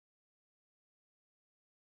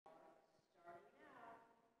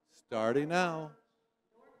Starting now.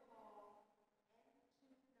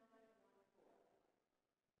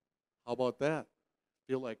 How about that?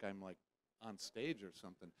 Feel like I'm like on stage or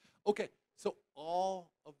something. Okay, so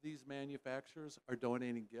all of these manufacturers are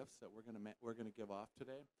donating gifts that we're gonna give off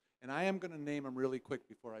today, and I am gonna name them really quick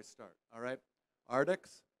before I start. All right, Arctic,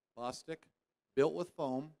 Bostic, Built with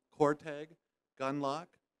Foam, Corteg, Gunlock,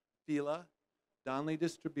 Fila, Donley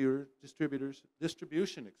Distribution,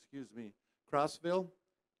 excuse me, Crossville,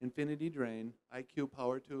 Infinity Drain, IQ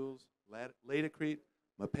Power Tools, Latacrete,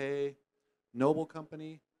 Mapei, Noble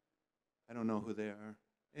Company, I don't know who they are,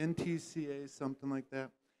 NTCA, something like that,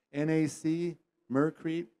 NAC,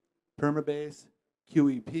 Mercrete, Permabase,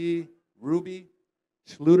 QEP, Ruby,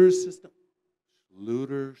 Schluter System,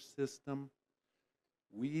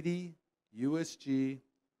 Weedy, USG,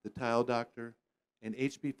 The Tile Doctor, and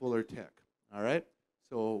HB Fuller Tech. All right?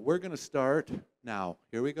 So we're going to start now.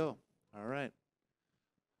 Here we go. All right.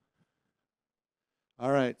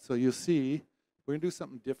 All right, so you see, we're going to do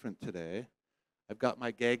something different today. I've got my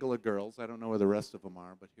gaggle of girls. I don't know where the rest of them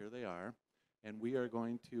are, but here they are. And we are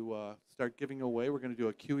going to start giving away. We're going to do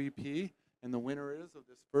a QEP, and the winner is of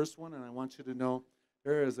this first one. And I want you to know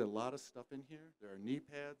there is a lot of stuff in here. There are knee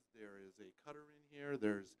pads. There is a cutter in here.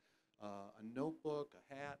 There's a notebook,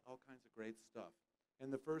 a hat, all kinds of great stuff.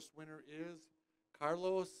 And the first winner is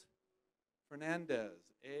Carlos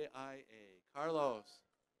Fernandez, AIA. Carlos.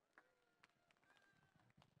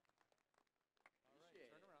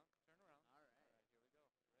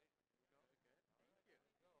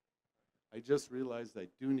 I just realized I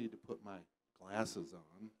do need to put my glasses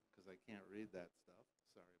on because I can't read that stuff.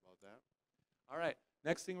 Sorry about that. All right,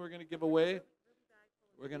 next thing we're going to give away,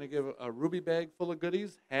 we're going to give a Ruby bag full of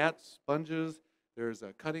goodies, hats, sponges. There's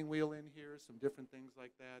a cutting wheel in here, some different things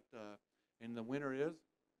like that. And the winner is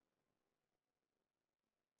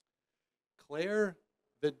Claire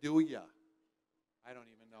Viduya. I don't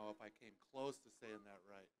even know if I came close to saying that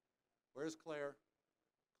right. Where's Claire?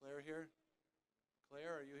 Claire here?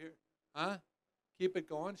 Claire, are you here? Huh? Keep it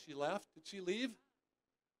going. She left. Did she leave?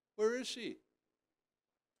 Where is she?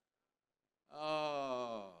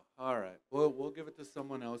 Oh, all right. We'll give it to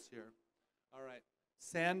someone else here. All right.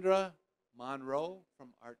 Sandra Monroe from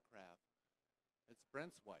Artcraft. It's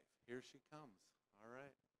Brent's wife. Here she comes. All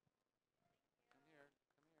right. Come here.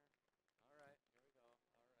 All right.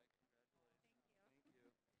 Here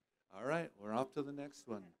we go. All right. Congratulations. Thank you. All right. We're off to the next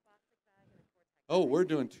one. Oh, we're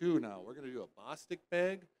doing two now. We're going to do a Bostic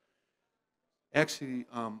bag. Actually,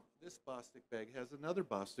 this Bostic bag has another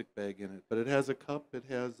Bostic bag in it, but it has a cup, it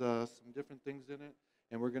has some different things in it,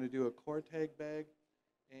 and we're going to do a Corteg bag.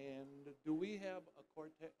 And do we have a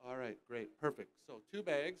Corteg? All right, great, perfect. So 2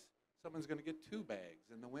 bags. Someone's going to get 2 bags,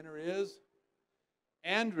 and the winner is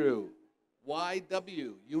Andrew,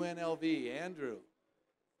 YW, UNLV. Andrew,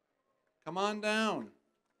 come on down.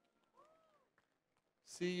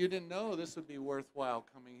 See, you didn't know this would be worthwhile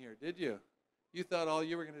coming here, did you? You thought all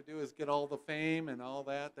you were going to do is get all the fame and all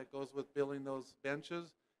that goes with building those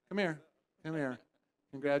benches? Come here. Come here.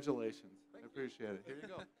 Congratulations. I appreciate it. Here you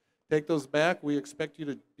go. Take those back. We expect you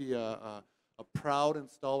to be a proud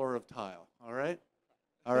installer of tile. All right?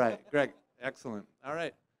 All right. Greg, excellent. All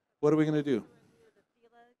right. What are we going to do?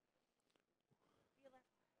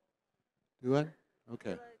 Do what?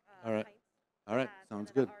 Okay. All right. All right.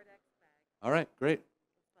 Sounds good. All right. Great.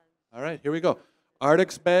 All right. Here we go.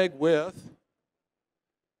 Arctic's bag with...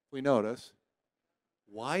 We notice,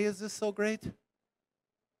 why is this so great?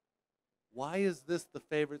 Why is this the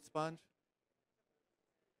favorite sponge?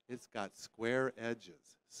 It's got square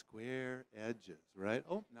edges, right?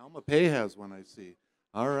 Oh, now Mapei has one, I see.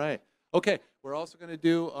 All right. Okay, we're also going to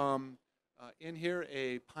do in here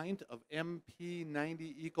a pint of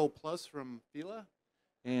MP90 Eco Plus from Fila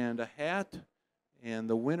and a hat. And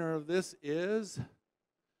the winner of this is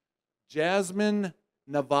Jasmine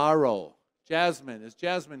Navarro. Jasmine, is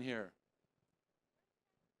Jasmine here?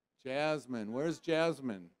 Jasmine, where's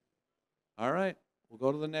Jasmine? All right, we'll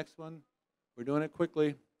go to the next one. We're doing it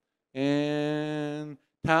quickly. And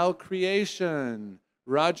Tile Creation,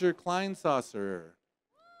 Roger Kleinsaucer.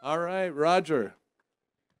 All right, Roger.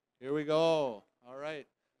 Here we go. All right.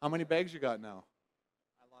 How many bags you got now?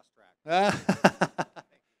 I lost track.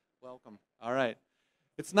 Welcome. All right.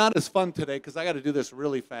 It's not as fun today because I got to do this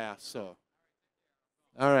really fast. So,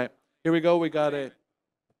 all right. Here we go. We got a.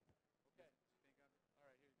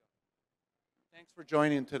 Thanks for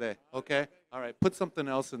joining today. Okay. All right. Put something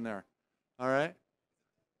else in there. All right.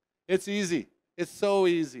 It's easy. It's so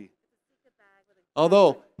easy.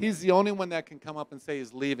 Although he's the only one that can come up and say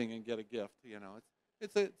he's leaving and get a gift. You know,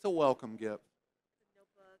 it's a welcome gift.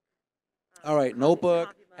 All right.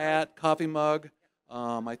 Notebook, hat, coffee mug.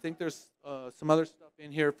 I think there's some other stuff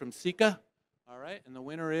in here from Sika. All right, and the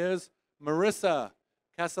winner is Marissa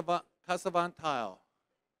Casavantile.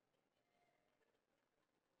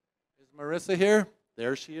 Is Marissa here?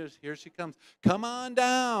 There she is. Here she comes. Come on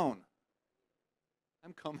down.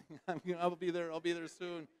 I'm coming. I'll be there. I'll be there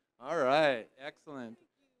soon. All right. Excellent.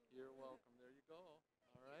 You're welcome. There you go.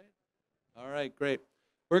 All right. All right. Great.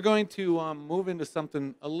 We're going to move into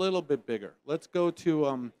something a little bit bigger. Let's go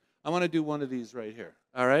to, I want to do one of these right here.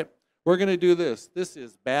 All right. We're going to do this. This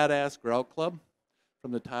is Badass Grout Club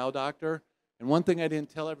from the Tile Doctor. And one thing I didn't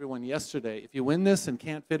tell everyone yesterday, if you win this and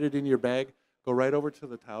can't fit it in your bag, go right over to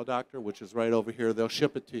the Tile Doctor, which is right over here. They'll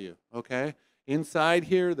ship it to you, okay? Inside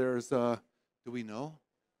here, there's, do we know?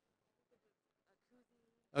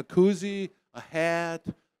 A koozie, a hat,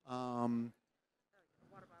 and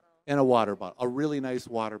a water bottle. A really nice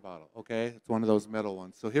water bottle, okay? It's one of those metal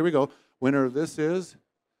ones. So here we go. Winner of this is,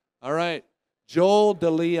 all right, Joel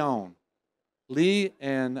DeLeon, Lee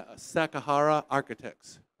and Sakahara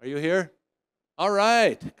Architects. Are you here? All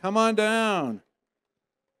right, come on down.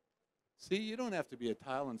 See, you don't have to be a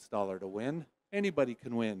tile installer to win. Anybody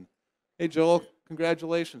can win. Hey, Joel,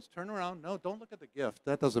 congratulations. Turn around. No, don't look at the gift.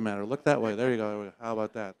 That doesn't matter. Look that way. There you go. How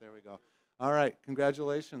about that? There we go. All right,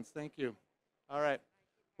 congratulations. Thank you. All right,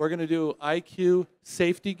 we're going to do IQ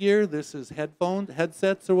safety gear. This is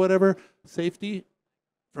headsets or whatever, safety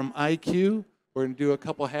from IQ. We're going to do a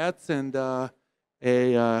couple hats and a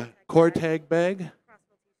core tag bag.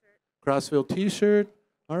 Crossfield t-shirt.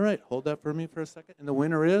 All right, hold that for me for a second. And the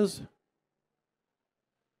winner is?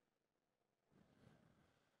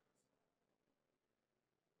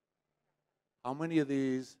 How many of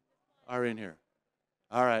these are in here?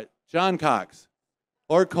 All right, John Cox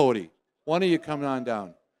or Cody. One of you come on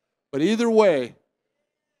down. But either way,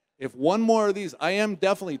 if one more of these, I am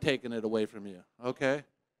definitely taking it away from you, okay?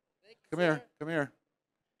 Come here, come here.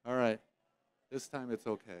 All right. This time it's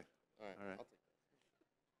okay. All right.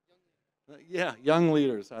 Yeah, young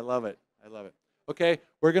leaders. I love it. I love it. Okay,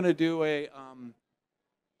 we're going to do a,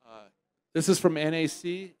 this is from NAC.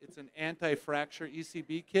 It's an anti-fracture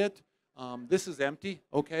ECB kit. This is empty,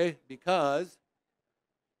 okay, because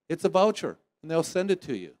it's a voucher, and they'll send it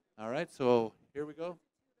to you. All right, so here we go.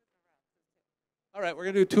 All right, we're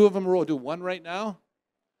going to do two of them. We'll do one right now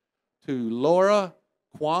to Laura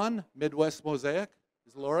Kwan, Midwest Mosaic.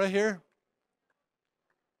 Is Laura here?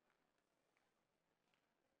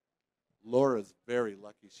 Laura's very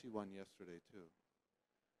lucky. She won yesterday, too.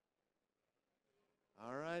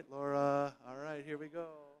 All right, Laura. All right, here we go.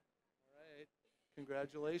 All right.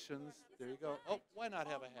 Congratulations. There you go. Oh, why not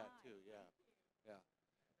have a hat, too? Yeah. Yeah.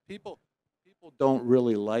 People don't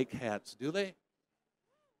really like hats, do they?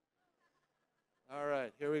 All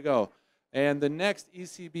right, here we go. And the next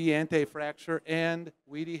ECB anti-fracture and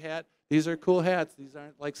weedy hat. These are cool hats. These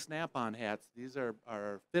aren't like snap-on hats. These are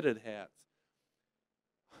fitted hats.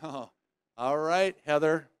 Oh. All right,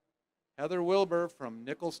 Heather Wilbur from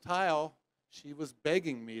Nichols Tile. She was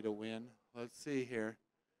begging me to win. Let's see here.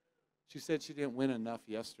 She said she didn't win enough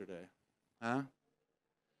yesterday. Huh?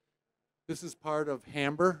 This is part of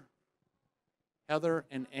Hamber. Heather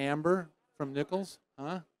and Amber from Nichols.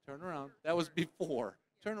 Huh? Turn around. That was before.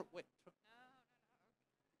 Wait.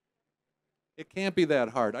 It can't be that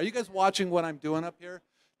hard. Are you guys watching what I'm doing up here?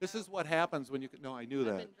 This is what happens when you. No, I knew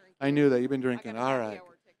that. I knew that. You've been drinking. All right.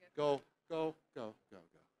 Go.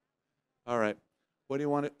 All right. What do you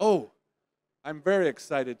want to? Oh, I'm very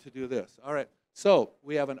excited to do this. All right. So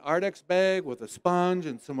we have an Ardex bag with a sponge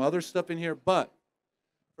and some other stuff in here. But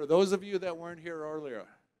for those of you that weren't here earlier,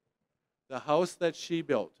 the house that she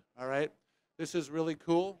built, all right, this is really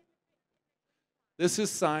cool. This is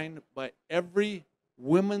signed by every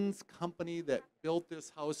women's company that built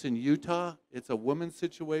this house in Utah. It's a women's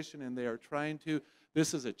situation, and they are trying to.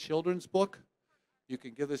 This is a children's book. You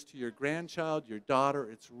can give this to your grandchild, your daughter.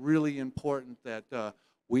 It's really important that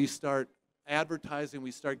we start advertising,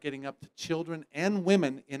 we start getting up to children and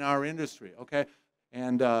women in our industry, okay?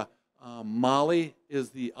 And Molly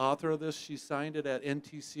is the author of this. She signed it at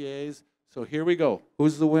NTCA's. So here we go.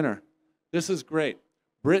 Who's the winner? This is great.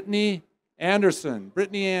 Brittany Anderson.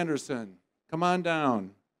 Brittany Anderson. Come on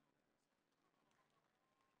down.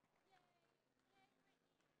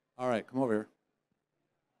 All right, come over here.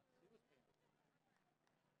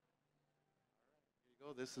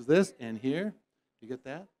 This is this, and here, you get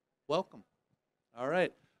that? Welcome. All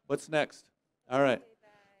right, what's next? All right,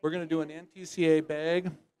 we're going to do an NTCA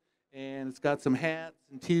bag, and it's got some hats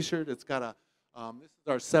and T-shirt. It's got a, this is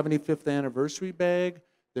our 75th anniversary bag.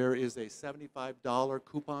 There is a $75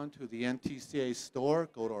 coupon to the NTCA store.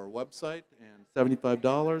 Go to our website, and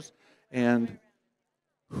 $75. And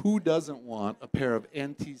Who doesn't want a pair of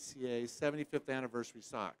NTCA 75th anniversary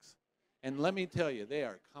socks? And let me tell you, they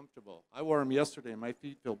are comfortable. I wore them yesterday, and my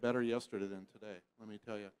feet feel better yesterday than today, let me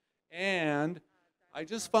tell you. And I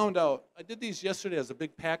just found out, I did these yesterday as a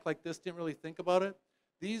big pack like this, didn't really think about it.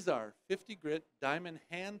 These are 50 grit diamond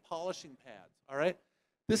hand polishing pads, all right?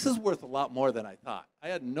 This is worth a lot more than I thought. I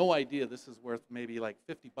had no idea this is worth maybe like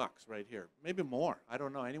 50 bucks right here. Maybe more, I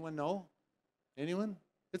don't know. Anyone know? Anyone?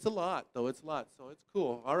 It's a lot, though, it's a lot, so it's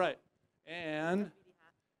cool. All right, and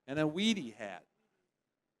a weedy hat.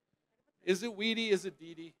 Is it weedy? Is it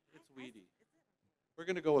Dee? It's weedy. We're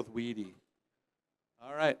going to go with weedy.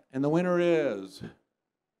 All right, and the winner is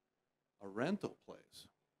a rental place.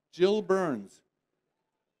 Jill Burns,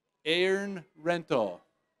 Airn Rental.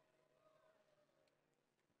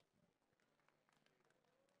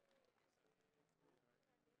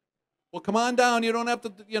 Well, come on down. You don't have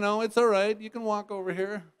to, it's all right. You can walk over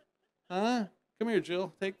here. Huh? Come here,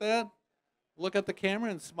 Jill. Take that. Look at the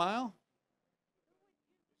camera and smile.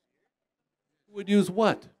 Would use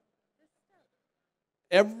what?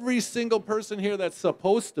 Every single person here that's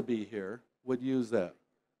supposed to be here would use that.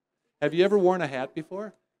 Have you ever worn a hat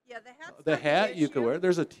before? Yeah, the hat's The not hat you issue. could wear.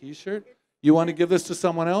 There's a T-shirt. You want to give this to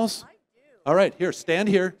someone else? I do. All right, here. Stand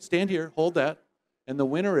here. Stand here. Hold that. And the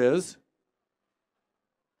winner is...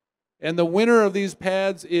 And the winner of these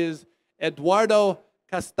pads is Eduardo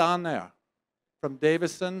Castaner from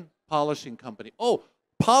Davison Polishing Company. Oh,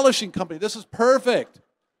 Polishing Company. This is perfect.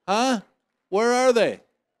 Huh? Where are they?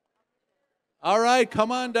 All right,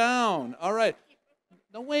 come on down. All right.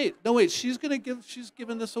 No, wait. She's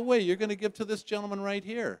giving this away. You're going to give to this gentleman right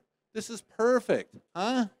here. This is perfect.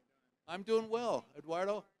 Huh? I'm doing well.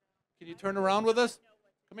 Eduardo, can you turn around with us?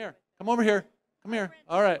 Come here. Come over here. Come here.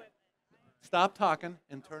 All right. Stop talking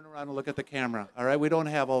and turn around and look at the camera. All right? We don't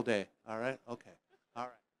have all day. All right? Okay. All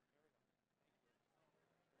right.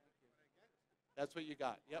 That's what you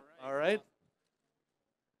got. Yep. All right.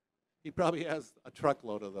 He probably has a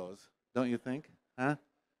truckload of those, don't you think? Huh?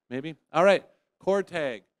 Maybe? All right. Core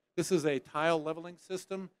tag. This is a tile leveling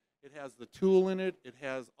system. It has the tool in it. It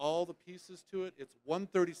has all the pieces to it. It's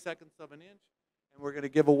 1/32 of an inch. And we're going to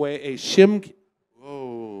give away a shim kit.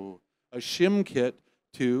 Whoa. A shim kit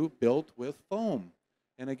to built with foam.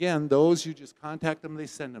 And again, those you just contact them, they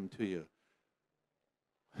send them to you.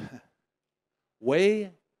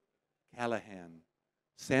 Way Callahan,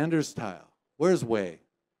 Sanders Tile. Where's Way?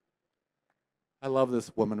 I love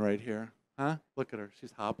this woman right here. Huh? Look at her.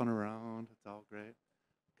 She's hopping around. It's all great.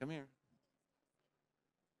 Come here.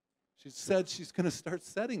 She said she's going to start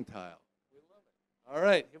setting tile. We love it. All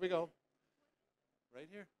right, here we go. Right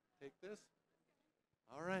here. Take this.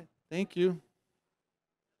 All right. Thank you.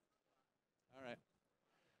 All right.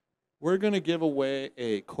 We're going to give away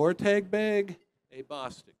a core tag bag, a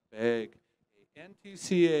Bostic bag, a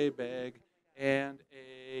NTCA bag, and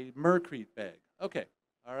a Mercrete bag. Okay.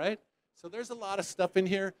 All right. So there's a lot of stuff in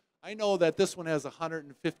here. I know that this one has a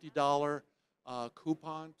 $150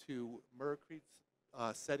 coupon to Mercrete's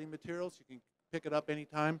setting materials. You can pick it up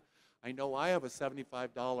anytime. I know I have a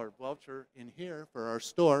 $75 voucher in here for our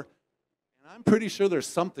store. And I'm pretty sure there's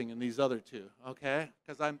something in these other two, okay?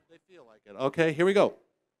 Because they feel like it. Okay, here we go.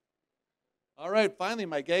 All right, finally,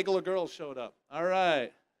 my gaggle of girls showed up. All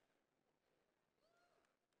right.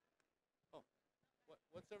 Oh,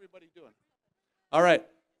 what's everybody doing? All right.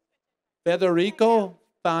 Federico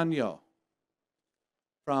Fagno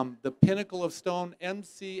from the Pinnacle of Stone,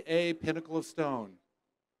 MCA Pinnacle of Stone.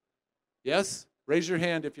 Yes? Raise your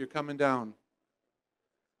hand if you're coming down.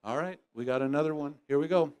 All right, we got another one. Here we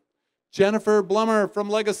go. Jennifer Blummer from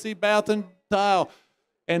Legacy Bath and Tile.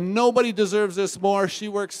 And nobody deserves this more. She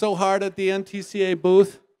works so hard at the NTCA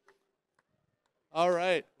booth. All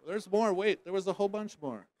right, there's more. Wait, there was a whole bunch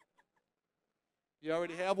more. You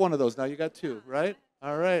already have one of those. Now you got two, right?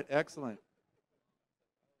 All right, excellent.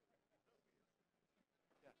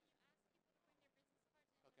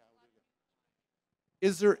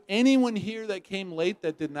 Is there anyone here that came late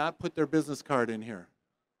that did not put their business card in here?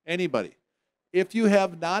 Anybody? If you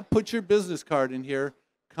have not put your business card in here,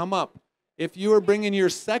 come up. If you are bringing your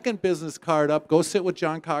second business card up, go sit with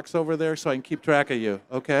John Cox over there so I can keep track of you,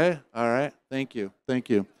 okay? All right, thank you, thank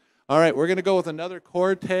you. All right, we're gonna go with another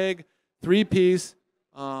core tag, 3-piece,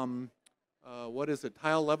 what is it,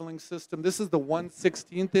 tile leveling system. This is the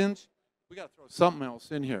 1/16 inch. We gotta throw something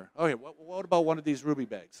else in here. Okay, what about one of these ruby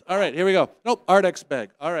bags? All right, here we go. Nope, Ardex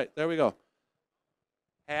bag. All right, there we go.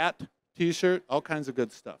 Hat, t-shirt, all kinds of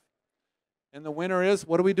good stuff. And the winner is,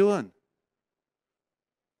 what are we doing?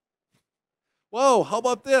 Whoa, how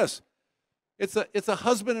about this? It's a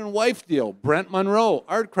husband and wife deal. Brent Monroe,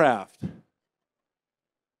 Art Craft.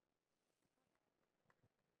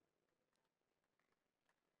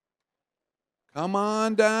 Come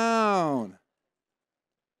on down.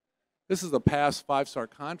 This is a past 5-star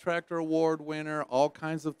contractor award winner, all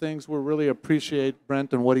kinds of things. We really appreciate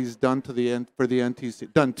Brent and what he's done to the for the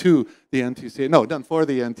NTCA, done to the NTCA. No, done for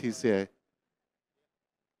the NTCA.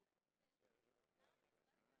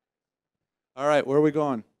 All right, where are we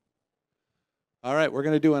going? All right, we're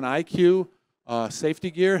going to do an IQ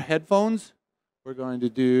safety gear, headphones. We're going to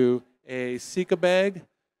do a Sika bag,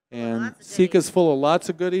 and Sika's full of lots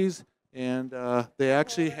of goodies, and they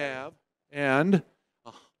actually have, and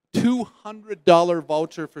a $200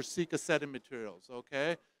 voucher for Sika setting materials,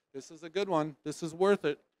 okay? This is a good one. This is worth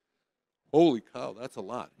it. Holy cow, that's a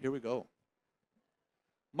lot. Here we go.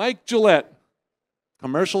 Mike Gillette,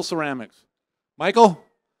 Commercial Ceramics. Michael,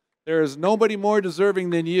 there is nobody more deserving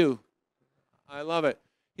than you. I love it.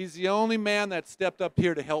 He's the only man that stepped up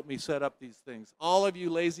here to help me set up these things. All of you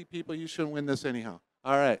lazy people, you shouldn't win this anyhow.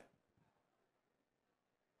 All right.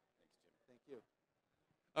 Thank you.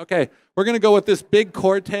 Okay, we're going to go with this big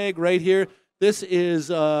core tag right here. This is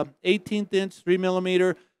 18th inch, 3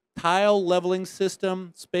 millimeter tile leveling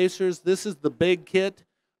system, spacers. This is the big kit.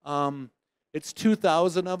 It's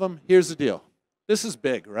 2,000 of them. Here's the deal. This is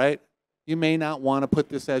big, right? You may not want to put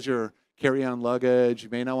this as your carry-on luggage. You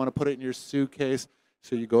may not want to put it in your suitcase.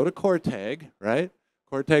 So you go to core tag, right?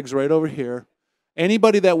 Core tag's right over here.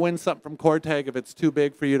 Anybody that wins something from core tag, if it's too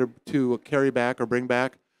big for you to carry back or bring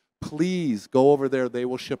back, please go over there. They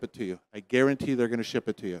will ship it to you. I guarantee they're going to ship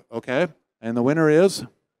it to you, okay? And the winner is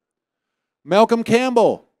Malcolm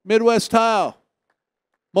Campbell, Midwest Tile,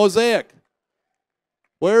 Mosaic.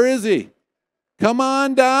 Where is he? Come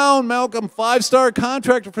on down, Malcolm, 5-star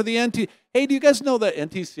contractor for the NT. Hey, do you guys know that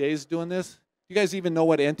NTCA is doing this? You guys even know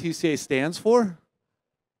what NTCA stands for?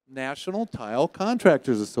 National Tile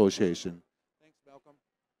Contractors Association. Thanks, Malcolm.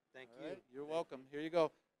 Thank you. Right, you're welcome. Here you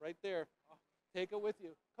go. Right there. Take it with you.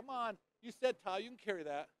 Come on. You said tile. You can carry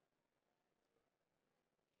that.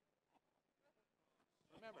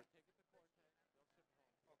 Remember, take it to court.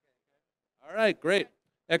 All right, great.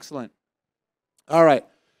 Excellent. All right.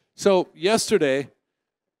 So yesterday,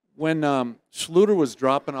 when Schluter was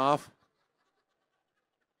dropping off,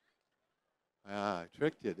 I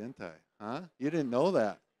tricked you, didn't I? Huh? You didn't know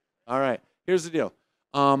that. All right. Here's the deal.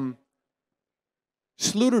 Schluter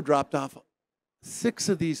dropped off 6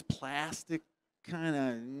 of these plastic kind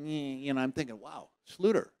of, I'm thinking, wow,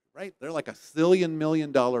 Schluter, right? They're like a $1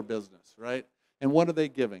 million business, right? And what are they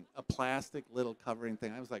giving? A plastic little covering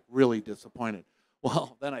thing. I was like really disappointed.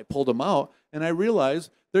 Well, then I pulled them out, and I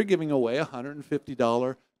realized they're giving away a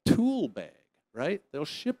 $150 tool bag, right? They'll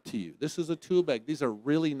ship to you. This is a tool bag. These are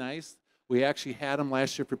really nice. We actually had them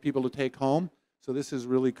last year for people to take home, so this is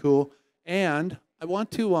really cool. And I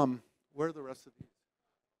want to, where are the rest of these?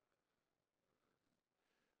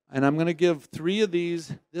 And I'm going to give 3 of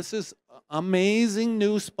these. This is an amazing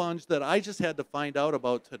new sponge that I just had to find out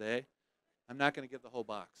about today. I'm not going to give the whole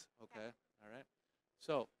box, okay? All right?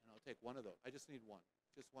 So I'll take one of those. I just need one.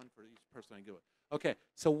 Just one for each person I give it. Okay,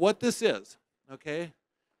 so what this is, okay?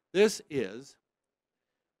 This is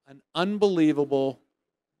an unbelievable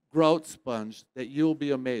grout sponge that you'll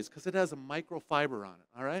be amazed because it has a microfiber on it,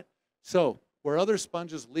 all right? So where other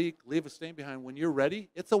sponges leak, leave a stain behind, when you're ready,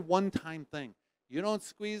 it's a one-time thing. You don't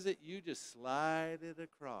squeeze it, you just slide it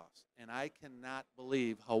across. And I cannot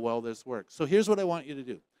believe how well this works. So here's what I want you to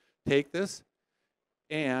do. Take this,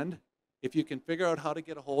 and if you can figure out how to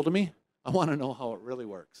get a hold of me, I want to know how it really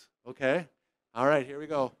works, okay? All right, here we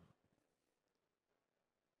go.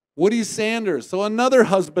 Woody Sanders, so another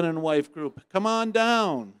husband and wife group. Come on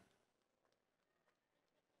down.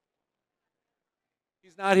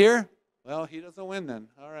 He's not here? Well, he doesn't win then.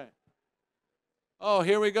 All right. Oh,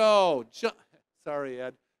 here we go. Sorry,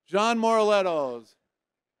 Ed. John Morelettos.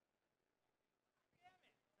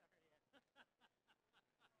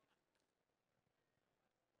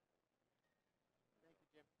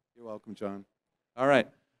 You're welcome, John. All right.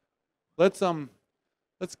 Let's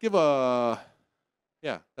give a,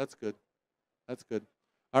 yeah, that's good. That's good.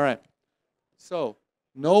 All right. So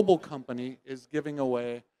Noble Company is giving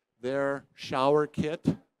away their shower kit.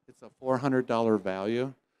 It's a $400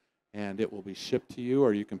 value, and it will be shipped to you,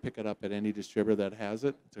 or you can pick it up at any distributor that has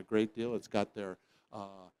it. It's a great deal. It's got their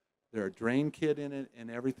drain kit in it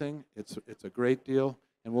and everything. It's a great deal.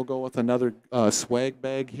 And we'll go with another swag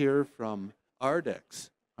bag here from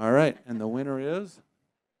Ardex. All right, and the winner is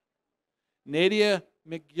Nadia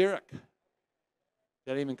McGurrick. Did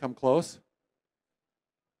that even come close?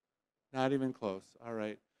 Not even close. All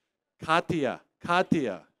right. Katia.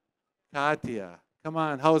 Come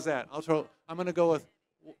on, how's that? I'm going to go with,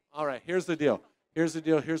 all right, here's the deal. Here's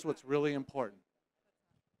what's really important.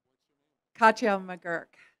 Katya McGurk.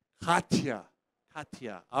 Katia.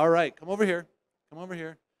 Katya. All right, come over here. Come over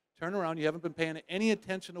here. Turn around. You haven't been paying any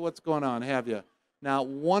attention to what's going on, have you? Now,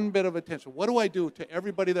 one bit of attention. What do I do to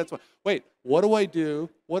everybody that's... Wait, what do I do?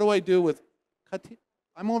 What do I do with... Katya?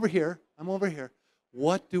 I'm over here. I'm over here.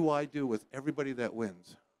 What do I do with everybody that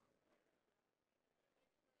wins?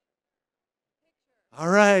 All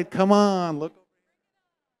right, come on. Look.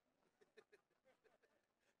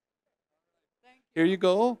 Here you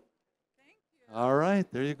go. All right,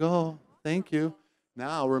 there you go. Thank you.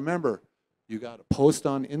 Now, remember, you got to post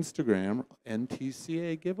on Instagram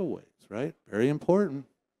NTCA giveaways, right? Very important.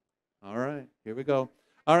 All right, here we go.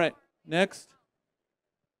 All right, next.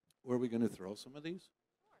 Where are we going to throw some of these?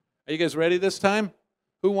 Are you guys ready this time?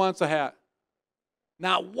 Who wants a hat?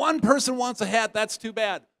 Not one person wants a hat. That's too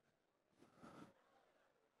bad.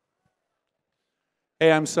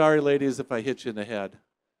 Hey, I'm sorry, ladies, if I hit you in the head.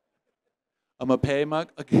 I'm a pay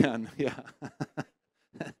mug again. Yeah.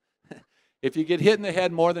 If you get hit in the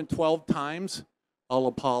head more than 12 times, I'll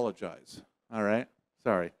apologize. All right?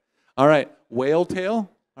 Sorry. All right, whale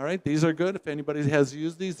tail. All right, these are good. If anybody has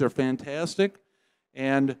used these, they're fantastic.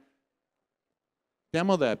 And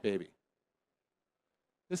demo that baby.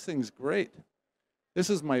 This thing's great. This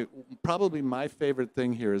is probably my favorite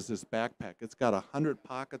thing here is this backpack. It's got 100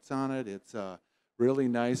 pockets on it. It's really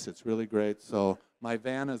nice. It's really great. So my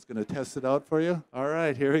Vanna is going to test it out for you. All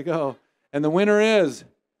right, here we go. And the winner is,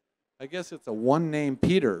 I guess it's a one name,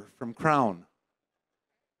 Peter from Crown.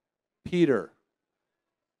 Peter.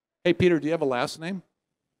 Hey, Peter, do you have a last name?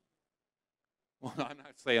 Well, I'm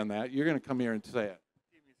not saying that. You're going to come here and say it.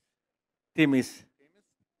 Timis.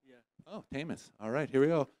 Yeah. Oh, Tamus. All right, here we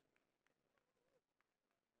go.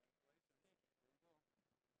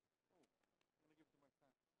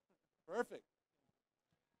 Perfect.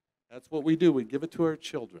 That's what we do. We give it to our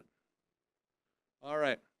children. All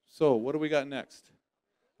right. So what do we got next?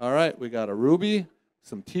 All right. We got a ruby,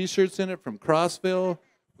 some T-shirts in it from Crossville.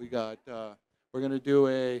 We got. We're going to do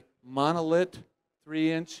a monolith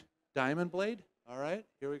 3-inch diamond blade. All right.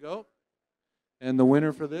 Here we go. And the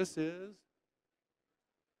winner for this is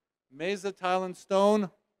Mesa Tile and Stone.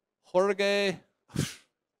 Jorge.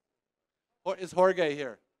 Is Jorge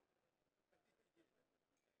here?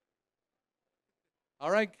 All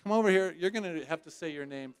right, come over here. You're going to have to say your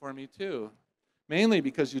name for me, too. Mainly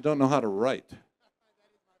because you don't know how to write.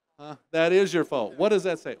 That is your fault. What does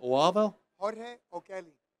that say? Oavel? Jorge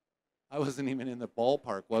O'Kelly. I wasn't even in the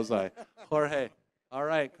ballpark, was I? Jorge. All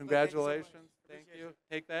right, congratulations. Thank you.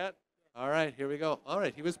 Take that. All right, here we go. All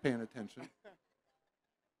right, he was paying attention.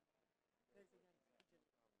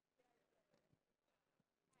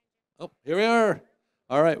 Oh, here we are.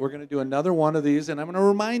 All right, we're going to do another one of these, and I'm going to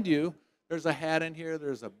remind you, there's a hat in here.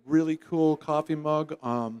 There's a really cool coffee mug.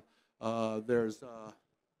 There's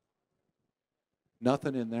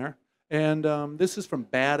nothing in there. And this is from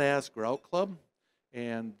Badass Grout Club.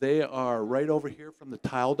 And they are right over here from the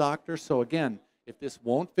Tile Doctor. So again, if this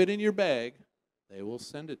won't fit in your bag, they will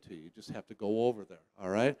send it to you. You just have to go over there, all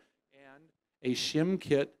right? And a shim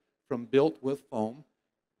kit from Built with Foam.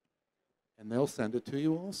 And they'll send it to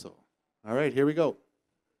you also. All right, here we go.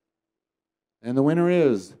 And the winner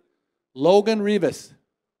is Logan Rivas.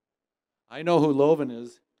 I know who Logan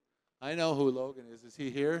is. I know who Logan is. Is he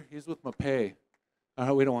here? He's with Mapei.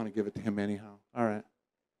 We don't want to give it to him anyhow. All right.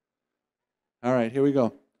 All right, here we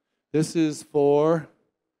go. This is for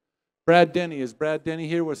Brad Denny. Is Brad Denny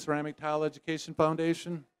here with Ceramic Tile Education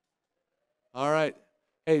Foundation? All right.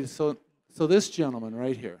 Hey, so this gentleman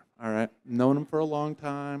right here, all right, known him for a long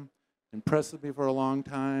time, impressed me for a long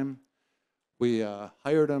time. We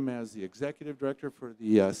hired him as the executive director for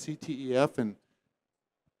the CTEF, and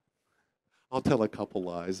I'll tell a couple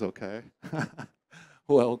lies, okay?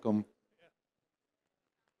 Welcome.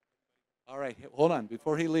 All right, hold on.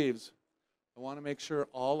 Before he leaves, I want to make sure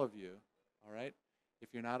all of you, all right, if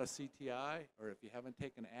you're not a CTI or if you haven't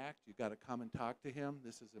taken ACT, you've got to come and talk to him.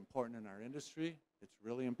 This is important in our industry. It's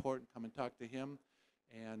really important. Come and talk to him.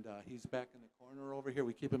 And he's back in the corner over here.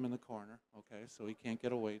 We keep him in the corner, okay, so he can't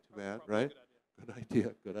get away too bad, right? Good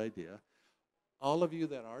idea, good idea. All of you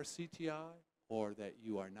that are CTI or that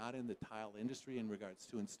you are not in the tile industry in regards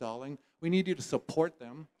to installing, we need you to support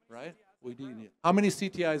them, right? We need. How many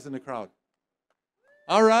CTIs in the crowd?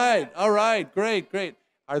 All right, great.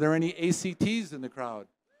 Are there any ACTs in the crowd?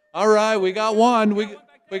 All right, we got one.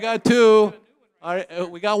 We got two. All right,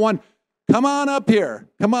 we got one. Come on up here.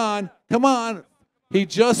 Come on. He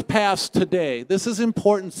just passed today. This is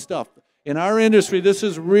important stuff. In our industry, this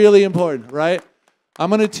is really important, right? I'm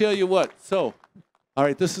going to tell you what. So, all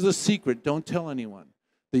right, this is a secret. Don't tell anyone.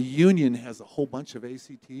 The union has a whole bunch of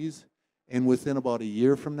ACTs, and within about a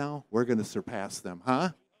year from now, we're going to surpass them,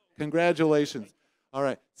 huh? Congratulations. All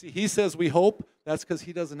right. See, he says we hope. That's because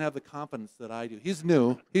he doesn't have the confidence that I do. He's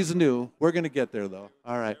new. He's new. We're going to get there, though.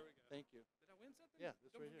 All right. Thank you. Yeah,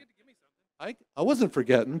 that's right here. I wasn't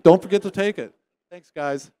forgetting. Don't forget to take it. Thanks,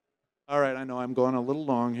 guys. All right. I know I'm going a little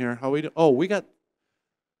long here. How we do? Oh, we got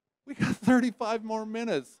 35 more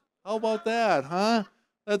minutes. How about that, huh?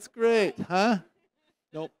 That's great, huh?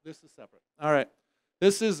 Nope, this is separate. All right.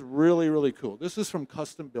 This is really, really cool. This is from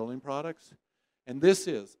Custom Building Products. And this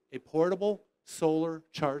is a portable solar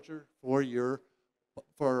charger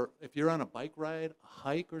for if you're on a bike ride, a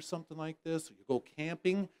hike or something like this, or you go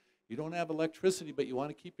camping, you don't have electricity, but you want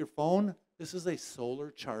to keep your phone, this is a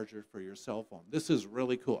solar charger for your cell phone. This is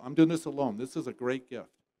really cool. I'm doing this alone. This is a great gift.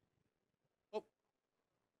 Oh.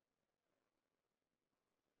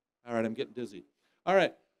 All right, I'm getting dizzy. All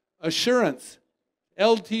right, Assurance,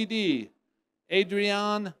 LTD,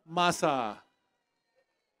 Adrian Massa.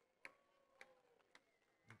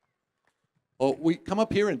 Oh, we come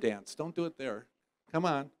up here and dance. Don't do it there. Come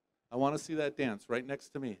on. I want to see that dance right next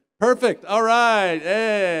to me. Perfect. All right.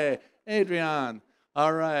 Hey, Adrian.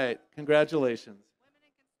 All right. Congratulations.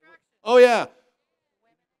 Oh, yeah.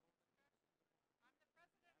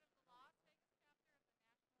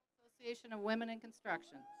 Association of Women in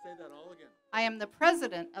Construction. Say that all again. I am the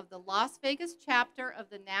president of the Las Vegas chapter of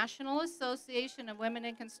the National Association of Women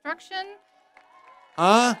in Construction.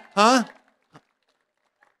 Huh?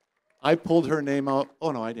 I pulled her name out.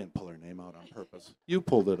 Oh, no, I didn't pull her name out on purpose. You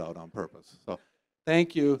pulled it out on purpose. So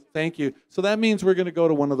thank you. Thank you. So that means we're going to go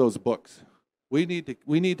to one of those books. We need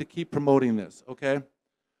to keep promoting this, okay?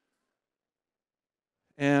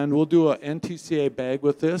 And we'll do a NTCA bag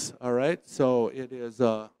with this, all right? So it is,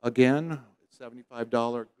 again,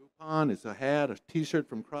 $75 coupon. It's a hat, a T-shirt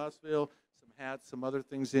from Crossville, some hats, some other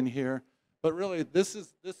things in here. But really, this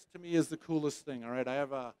to me is the coolest thing, all right? I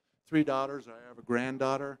have 3 daughters. I have a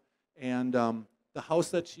granddaughter. And the house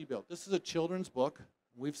that she built. This is a children's book.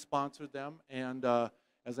 We've sponsored them. And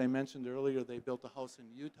as I mentioned earlier, they built a house in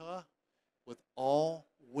Utah with all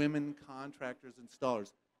women contractors,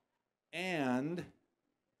 installers. And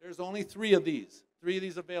there's only 3 of these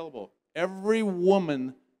available. Every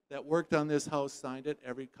woman that worked on this house signed it,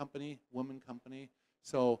 every company, woman company.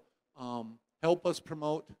 So help us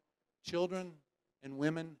promote children and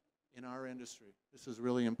women in our industry. This is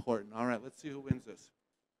really important. All right, let's see who wins this.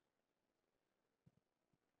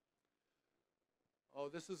 Oh,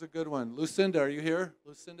 this is a good one. Lucinda, are you here?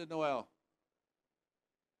 Lucinda Noel.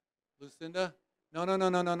 Lucinda? No.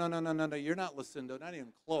 You're not Lucinda. Not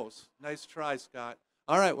even close. Nice try, Scott.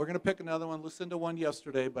 All right, we're going to pick another one. Lucinda won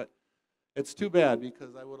yesterday, but it's too bad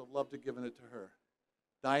because I would have loved to have given it to her.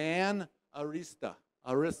 Diane Arista.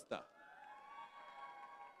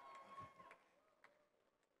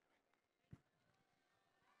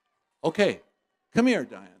 Okay, come here,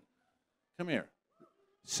 Diane. Come here.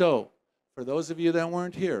 So, for those of you that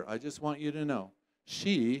weren't here, I just want you to know,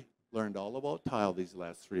 she learned all about tile these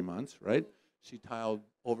last 3 months, right? She tiled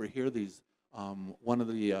over here these, one of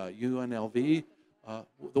the UNLV,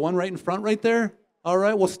 the one right in front right there. All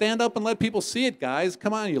right, well, stand up and let people see it, guys.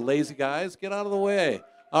 Come on, you lazy guys. Get out of the way.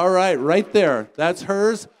 All right, right there. That's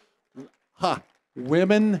hers.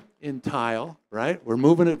 Women in tile, right? We're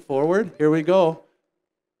moving it forward. Here we go.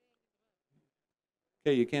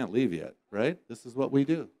 Okay, you can't leave yet, right? This is what we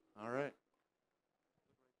do. All right.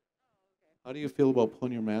 How do you feel about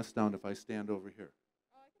pulling your mask down if I stand over here?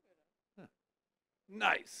 Yeah.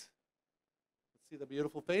 Nice. Let's see the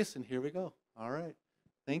beautiful face, and here we go. All right.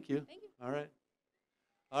 Thank you. Thank you. All right.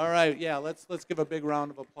 All right. Yeah, let's give a big round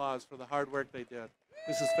of applause for the hard work they did.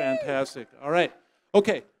 This is fantastic. All right.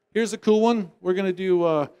 Okay, here's a cool one. We're going to do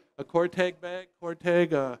a cord tag bag. Cord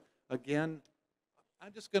tag, again,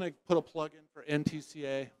 I'm just going to put a plug in for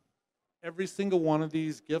NTCA. Every single one of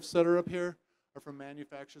these gifts that are up here are from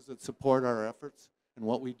manufacturers that support our efforts and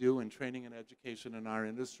what we do in training and education in our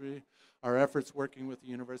industry. Our efforts working with the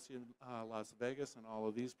University of Las Vegas and all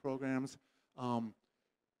of these programs.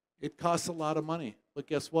 It costs a lot of money, but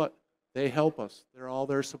guess what? They help us. They're all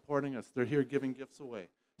there supporting us. They're here giving gifts away.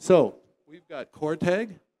 So we've got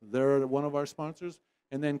CoreTag. They're one of our sponsors.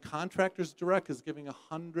 And then Contractors Direct is giving a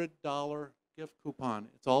 $100 gift coupon.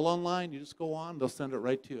 It's all online. You just go on. They'll send it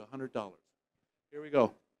right to you, $100. Here we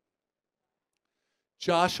go.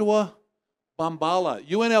 Joshua Bambala.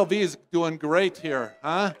 UNLV is doing great here,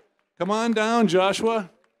 huh? Come on down, Joshua.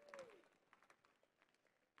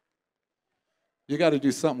 You got to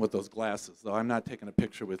do something with those glasses, though. I'm not taking a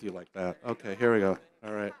picture with you like that. Okay, here we go.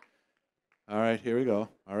 All right. All right, here we go.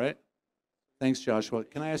 All right. Thanks, Joshua.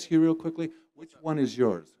 Can I ask you real quickly, which one is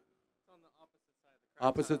yours? It's on the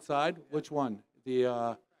opposite side. Opposite side? Which one?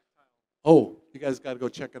 The Oh, you guys got to go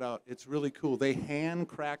check it out. It's really cool. They hand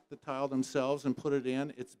cracked the tile themselves and put it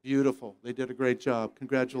in. It's beautiful. They did a great job.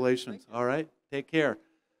 Congratulations. All right. Take care.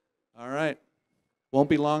 All right. Won't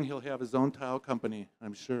be long. He'll have his own tile company,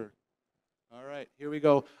 I'm sure. All right. Here we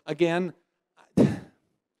go. Again,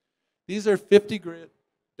 these are 50 grit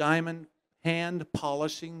diamond hand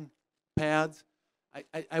polishing pads.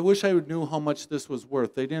 I wish I knew how much this was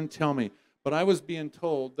worth. They didn't tell me, but I was being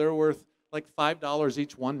told they're worth like $5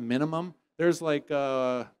 each one minimum. There's like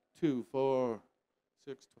 2, 4,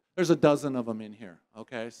 6. There's a dozen of them in here.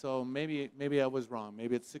 Okay, so maybe I was wrong.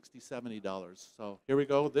 Maybe it's $60, $70. So here we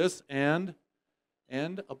go. This and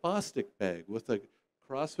a Bostic bag with a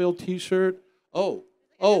Crossville T-shirt. Oh,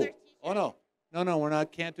 no, we're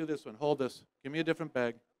not. Can't do this one. Hold this. Give me a different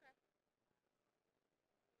bag.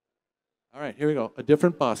 All right, here we go. A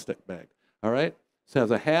different Bostic bag. All right. This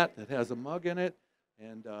has a hat. It has a mug in it.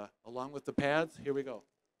 And along with the pads, here we go.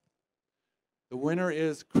 The winner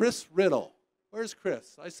is Chris Riddle. Where's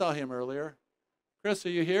Chris? I saw him earlier. Chris, are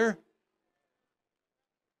you here?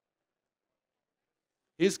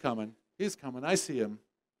 He's coming. He's coming. I see him.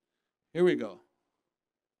 Here we go.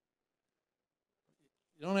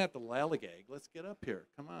 You don't have to lollygag. Let's get up here.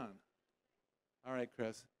 Come on. All right,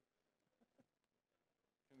 Chris.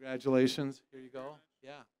 Congratulations. Here you go.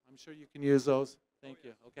 Yeah, I'm sure you can use those. Thank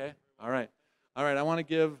you. Okay? All right. All right, I want to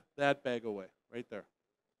give that bag away right there.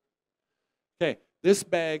 Okay, this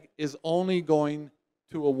bag is only going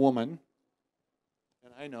to a woman.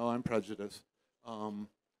 And I know I'm prejudiced.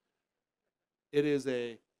 It is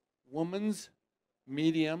a woman's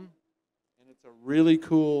medium, and it's a really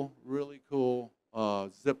cool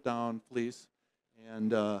zip-down fleece.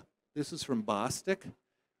 And this is from Bostic.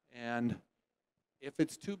 And if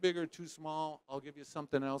it's too big or too small, I'll give you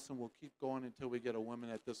something else, and we'll keep going until we get a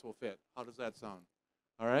woman that this will fit. How does that sound?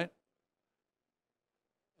 All right?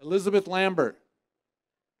 Elizabeth Lambert.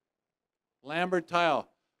 Lambert Tile.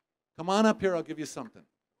 Come on up here. I'll give you something.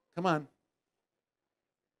 Come on.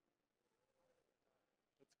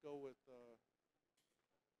 Let's go with...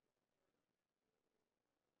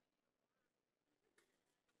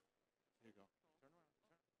 Here you go. Turn around.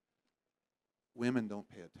 Women don't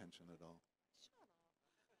pay attention at all.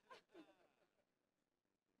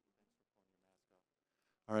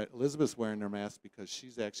 All right, Elizabeth's wearing her mask because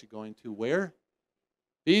she's actually going to where?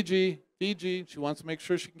 Fiji. She wants to make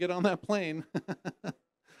sure she can get on that plane.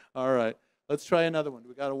 All right, let's try another one.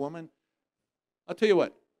 We got a woman. I'll tell you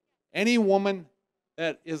what. Any woman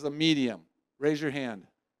that is a medium, raise your hand.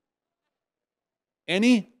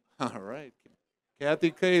 Any? All right.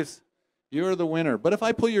 Kathy Case, you're the winner. But if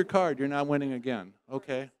I pull your card, you're not winning again.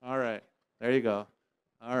 Okay, all right. There you go.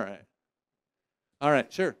 All right. All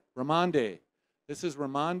right, sure. Ramonde. This is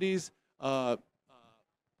Ramondi's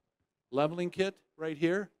leveling kit right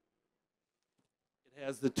here. It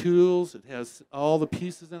has the tools. It has all the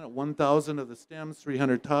pieces in it, 1,000 of the stems,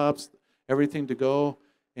 300 tops, everything to go.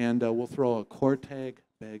 And we'll throw a Cortag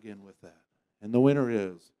bag in with that. And the winner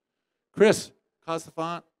is Chris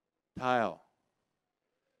Costafont Tile.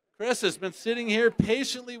 Chris has been sitting here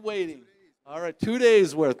patiently waiting. All right, 2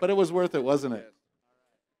 days worth, but it was worth it, wasn't it?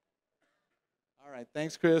 All right,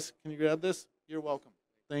 thanks, Chris. Can you grab this? You're welcome.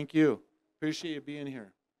 Thank you. Appreciate you being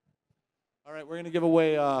here. All right, we're going to give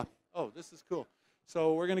away, oh, this is cool.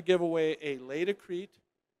 So we're going to give away a Latacrete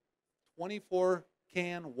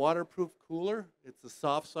 24-can waterproof cooler. It's a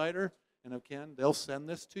soft cider. And again, they'll send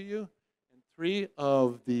this to you. And 3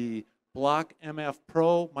 of the Block MF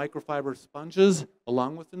Pro microfiber sponges,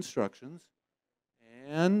 along with instructions.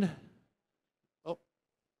 And, oh,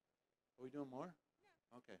 are we doing more?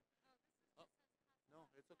 Okay. Oh, no,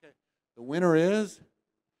 it's okay. The winner is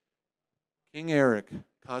King Eric,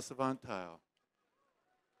 Costafont Tile.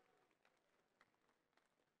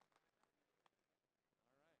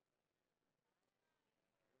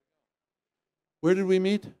 Where did we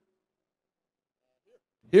meet?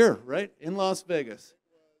 Here, right? In Las Vegas.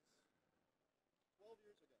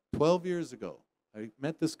 12 years ago. I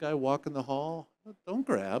met this guy walking the hall. Don't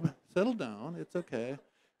grab. Settle down. It's okay.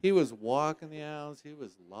 He was walking the aisles. He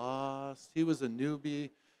was lost. He was a newbie.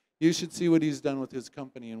 You should see what he's done with his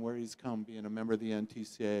company and where he's come being a member of the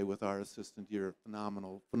NTCA with our assistant here.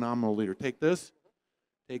 Phenomenal, phenomenal leader. Take this.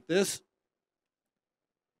 Take this.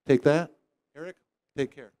 Take that. Eric,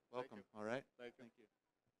 take care. Welcome. All right. Thank you.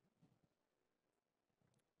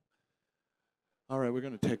 All right, we're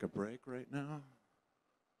going to take a break right now.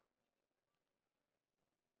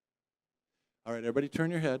 All right, everybody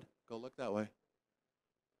turn your head. Go look that way.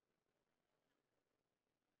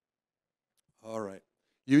 All right.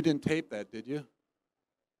 You didn't tape that, did you?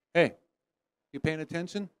 Hey, you paying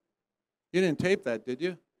attention? You didn't tape that, did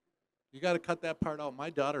you? You got to cut that part out. My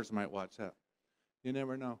daughters might watch that. You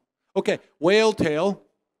never know. Okay, whale tail.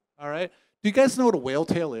 All right. Do you guys know what a whale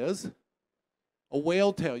tail is? A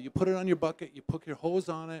whale tail. You put it on your bucket, you put your hose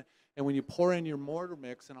on it, and when you pour in your mortar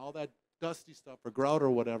mix and all that dusty stuff or grout or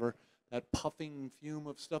whatever, that puffing fume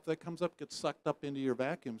of stuff that comes up gets sucked up into your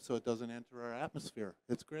vacuum so it doesn't enter our atmosphere.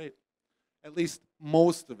 It's great. At least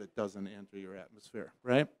most of it doesn't enter your atmosphere,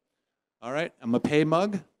 right? All right, a Mapei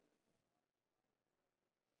mug,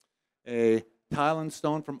 a tile and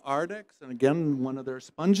stone from Ardex, and again, one of their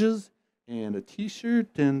sponges, and a t-shirt,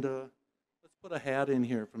 and let's put a hat in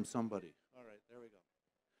here from somebody. All right, there we go.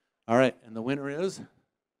 All right, and the winner is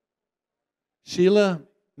Sheila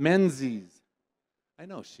Menzies. I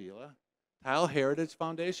know Sheila. Tile Heritage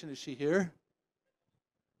Foundation, is she here?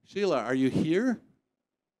 Sheila, are you here?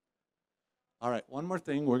 All right, one more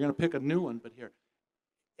thing. We're going to pick a new one, but here.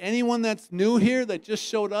 Anyone that's new here that just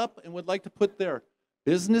showed up and would like to put their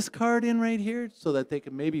business card in right here so that they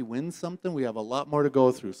can maybe win something, we have a lot more to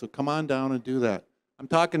go through. So come on down and do that. I'm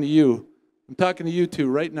talking to you. I'm talking to you two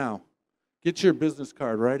right now. Get your business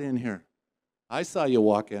card right in here. I saw you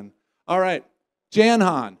walk in. All right, Jan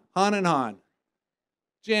Han and Han.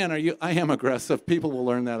 Jan, I am aggressive. People will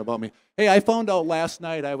learn that about me. Hey, I found out last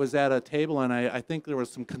night I was at a table and I think there were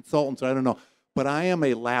some consultants, I don't know, but I am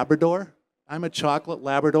a Labrador. I'm a chocolate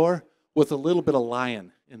Labrador with a little bit of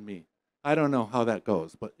lion in me. I don't know how that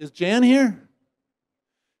goes, but is Jan here?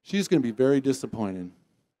 She's going to be very disappointed.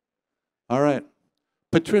 All right.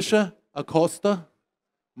 Patricia Acosta,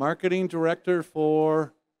 Marketing Director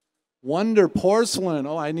for Wonder Porcelain.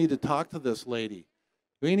 Oh, I need to talk to this lady.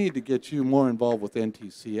 We need to get you more involved with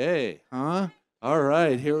NTCA, huh? All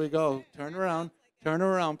right, here we go. Turn around. Turn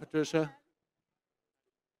around, Patricia.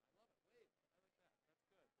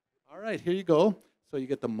 All right, here you go. So you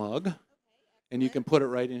get the mug, and you can put it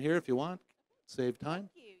right in here if you want. Save time.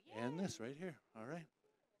 And this right here. All right.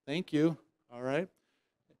 Thank you. All right.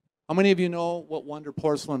 How many of you know what Wonder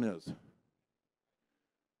Porcelain is?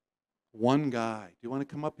 One guy. Do you want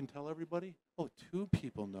to come up and tell everybody? Oh, two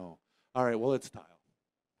people know. All right, well, it's tile.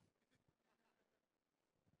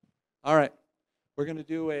 All right, we're going to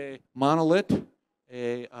do a monolith,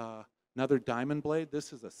 another diamond blade.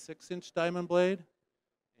 This is a 6-inch diamond blade,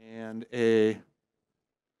 and a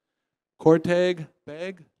Corteg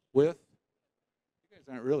bag with, you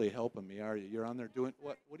guys aren't really helping me, are you? You're on there doing,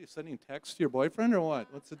 what are you sending text to your boyfriend or what?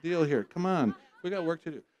 What's the deal here? Come on, we got work to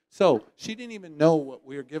do. So she didn't even know what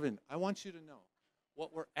we were giving. I want you to know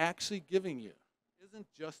what we're actually giving you isn't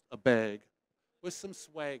just a bag with some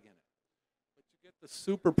swag in it. Get the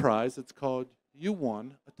super prize. It's called You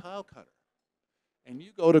Won a Tile Cutter. And you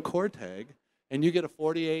go to Corteg and you get a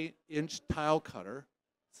 48-inch tile cutter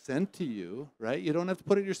sent to you, right? You don't have to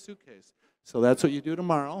put it in your suitcase. So that's what you do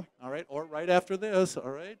tomorrow, all right? Or right after this, all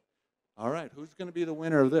right? All right, who's going to be the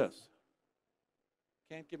winner of this?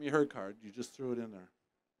 Can't give me her card. You just threw it in there.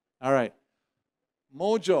 All right.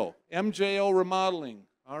 Mojo, MJO Remodeling.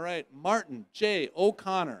 All right. Martin J.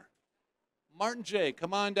 O'Connor. Martin J.,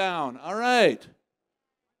 come on down. All right.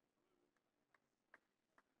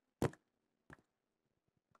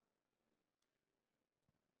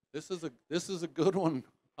 This is a good one.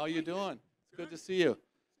 How you doing? It's good to see you.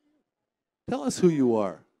 Tell us who you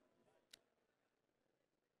are.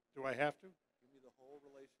 Do I have to? Give me the whole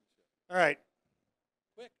relationship. All right.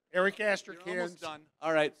 Quick. Eric You're Asterkins. almost done.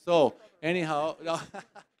 All right. So anyhow,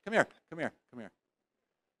 come here.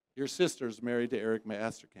 Your sister's married to Eric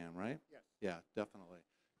Mastercam, right? Yes. Yeah, definitely.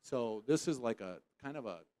 So this is like a kind of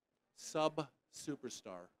a sub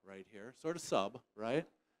superstar right here, sort of sub, right?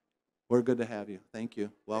 We're good to have you. Thank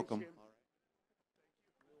you. Welcome. Thanks, Jim.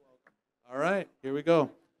 All right, here we go.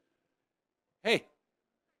 Hey.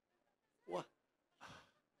 What?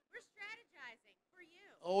 We're strategizing for you.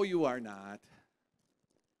 Oh, you are not.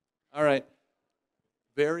 All right.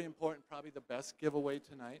 Very important, probably the best giveaway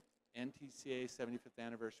tonight. NTCA 75th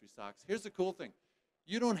anniversary socks. Here's the cool thing.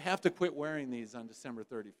 You don't have to quit wearing these on December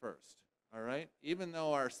 31st, all right? Even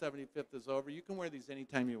though our 75th is over, you can wear these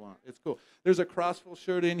anytime you want. It's cool. There's a Crossville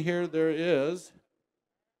shirt in here. There is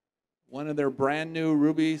one of their brand new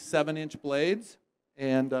Ruby 7-inch blades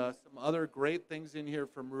and some other great things in here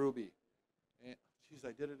from Ruby. Geez,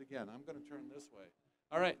 I did it again. I'm going to turn this way.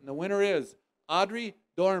 All right, and the winner is Audrey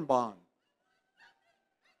Dornbaum.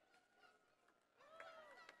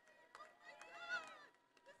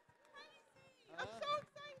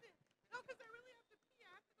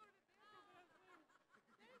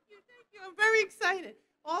 I'm very excited.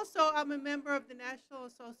 Also, I'm a member of the National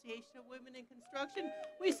Association of Women in Construction.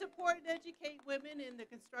 We support and educate women in the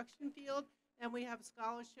construction field, and we have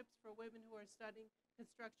scholarships for women who are studying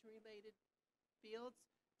construction-related fields.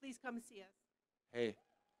 please come and see us. Hey,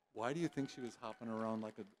 why do you think she was hopping around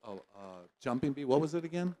like a jumping bee? What was it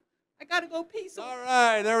again? I got to go pee. So All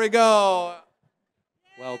right, there we go.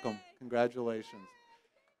 Welcome. Congratulations.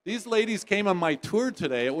 These ladies came on my tour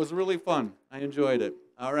today. It was really fun. I enjoyed it.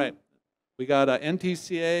 All right. We got a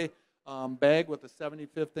NTCA bag with a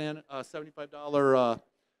 $75.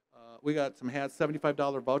 We got some hats,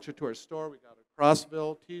 $75 voucher to our store. We got a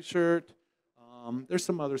Crossville T-shirt. There's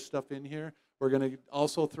some other stuff in here. We're going to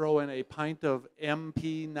also throw in a pint of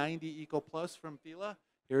MP90 Eco Plus from Fila.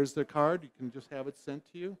 Here's the card. You can just have it sent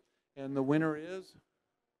to you. And the winner is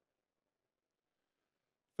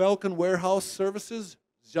Falcon Warehouse Services,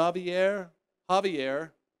 Javier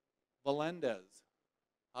Melendez.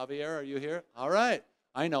 Javier, are you here? All right.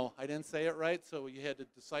 I know. I didn't say it right, so you had to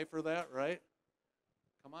decipher that, right?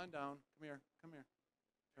 Come on down. Come here. Come here.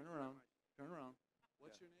 Turn around. Turn around.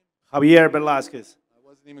 What's your name? Javier Velasquez. I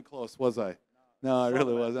wasn't even close, was I? No, I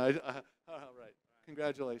really wasn't. All right.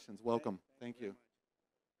 Congratulations. Welcome. Thank you.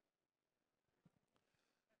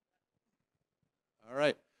 All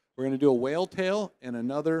right. We're going to do a whale tail and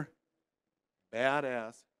another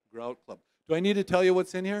badass grout club. Do I need to tell you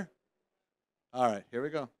what's in here? All right. Here we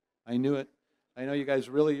go. I knew it. I know you guys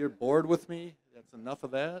you're bored with me. That's enough of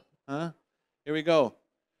that. Huh? Here we go.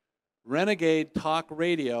 Renegade Talk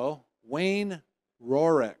Radio, Wayne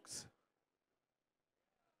Rorex.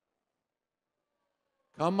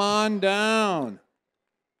 Come on down.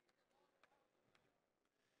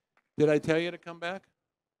 Did I tell you to come back?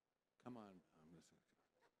 Come on.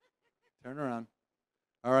 Turn around.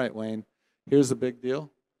 All right, Wayne. Here's the big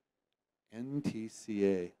deal.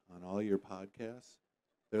 NTCA on all your podcasts.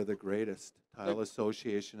 They're the greatest tile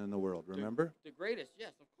association in the world. Remember? The greatest,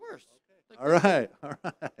 yes, of course. All right. All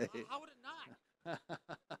right. How would it not?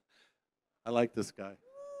 I like this guy.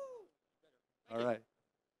 All right.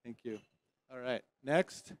 Thank you. All right.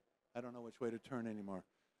 Next. I don't know which way to turn anymore.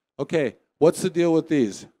 Okay. What's the deal with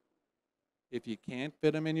these? If you can't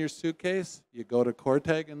fit them in your suitcase, you go to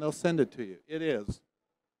Corteg and they'll send it to you. It is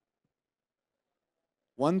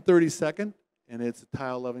 1/32, and it's a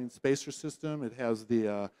tile-loving spacer system. It has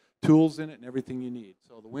the tools in it and everything you need.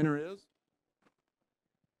 So the winner is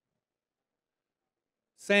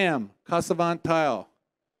Sam, Casavant Tile.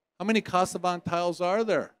 How many Casavant tiles are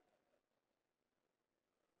there?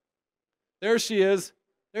 There she is.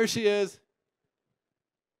 There she is.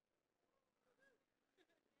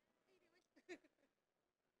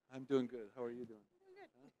 I'm doing good. How are you doing?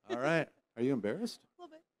 All right. Are you embarrassed? a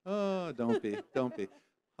little bit. Oh, don't be. Don't be.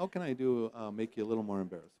 How can I make you a little more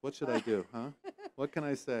embarrassed? What should I do, huh? What can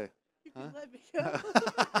I say? You Huh? can let me go.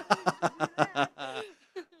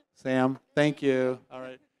 Sam, thank you. All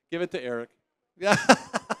right. Give it to Eric.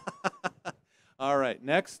 All right.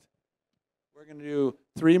 Next, we're going to do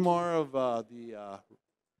 3 more of I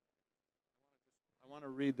want to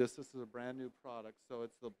read this. This is a brand new product. So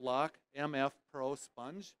it's the Block MF Pro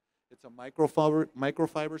Sponge. It's a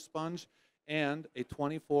microfiber sponge and a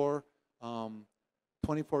 24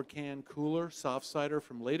 can cooler soft cider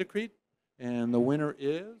from Ladecrete. And the winner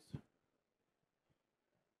is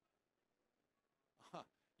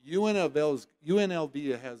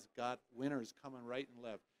UNLV has got winners coming right and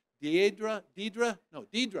left. Deidre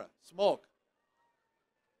Smoke.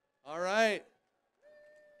 All right.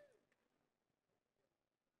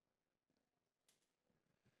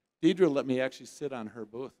 Deidre let me actually sit on her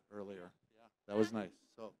booth earlier. Yeah, that was nice.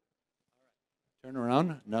 So, turn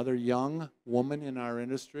around. Another young woman in our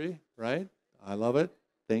industry, right? I love it.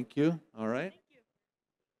 Thank you. All right.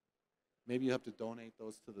 Maybe you have to donate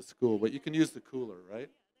those to the school, but you can use the cooler,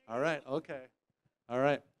 right? All right. Okay. All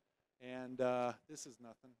right. And this is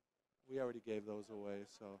nothing. We already gave those away.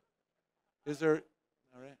 So, is there?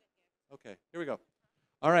 All right. Okay. Here we go.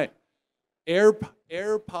 All right.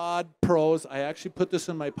 AirPod Pros. I actually put this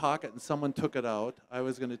in my pocket and someone took it out. I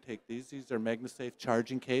was going to take these. These are MagnaSafe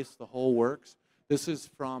charging case. The whole works. This is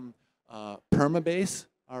from Permabase.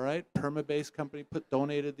 All right, Permabase company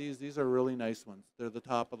donated these. These are really nice ones. They're the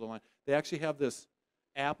top of the line. They actually have this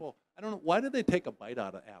Apple. I don't know. Why did they take a bite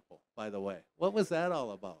out of Apple, by the way? What was that all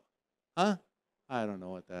about? Huh? I don't know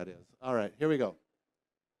what that is. All right, here we go.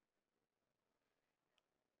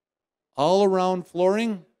 All around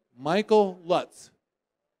flooring, Michael Lutz.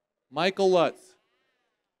 Michael Lutz.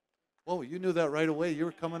 Whoa, you knew that right away. You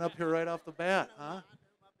were coming up here right off the bat, huh?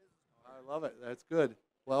 I love it. That's good.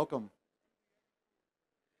 Welcome.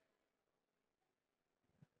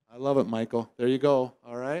 I love it, Michael. There you go.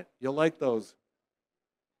 All right. You'll like those.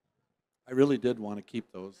 I really did want to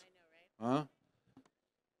keep those. Huh?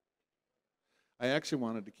 I actually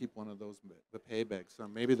wanted to keep one of those, the pay bags. So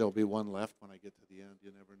maybe there'll be one left when I get to the end.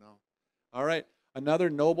 You never know. All right. Another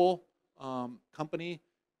Noble company.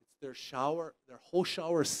 It's their whole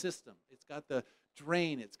shower system. It's got the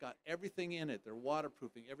drain. It's got everything in it. They're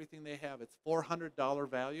waterproofing, everything they have. It's $400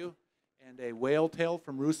 value. And a whale tail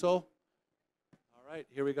from Russo. All right,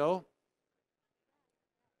 here we go.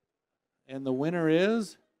 And the winner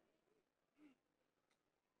is...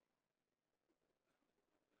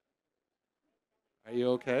 Are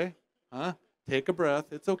you okay? Huh? Take a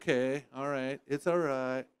breath. It's okay. All right. It's all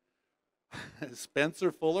right.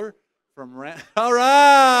 Spencer Fuller from All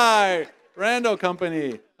right. Rando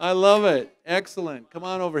Company. I love it. Excellent. Come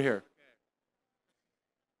on over here.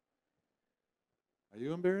 Are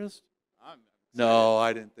you embarrassed? No,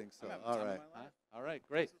 I didn't think so. All right. Huh? All right.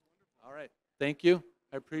 Great. All right. Thank you.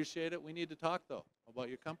 I appreciate it. We need to talk, though, about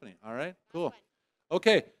your company. All right? Cool.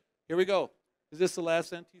 Okay. Here we go. Is this the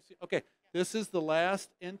last NTCA? Okay. This is the last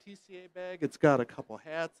NTCA bag. It's got a couple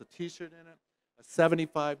hats, a T-shirt in it, a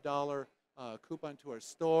 $75 coupon to our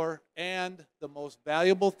store, and the most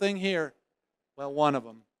valuable thing here, well, one of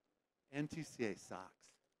them, NTCA socks.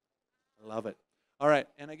 I love it. All right,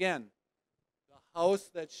 and again, the house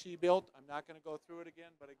that she built, I'm not going to go through it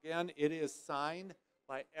again, but again, it is signed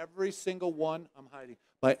by every single one, I'm hiding,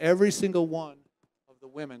 by every single one of the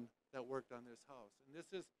women that worked on this house. And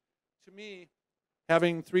this is, to me,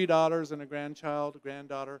 having 3 daughters and a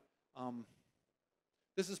granddaughter,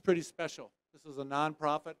 this is pretty special. This is a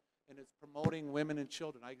nonprofit, and it's promoting women and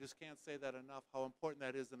children. I just can't say that enough, how important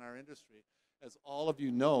that is in our industry. As all of you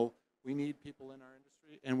know, we need people in our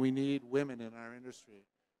industry, and we need women in our industry.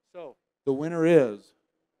 So the winner is,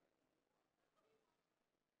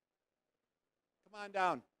 come on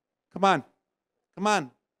down. Come on. Come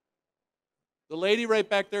on. The lady right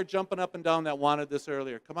back there jumping up and down that wanted this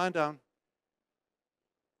earlier. Come on down.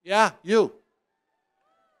 Yeah, you.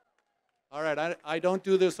 All right, I don't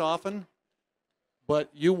do this often, but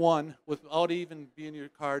you won without even being your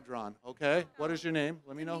card drawn, okay? What is your name?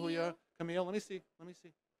 Let me know who you are. Camille, let me see.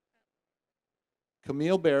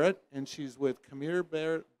 Camille Barrett, and she's with Camille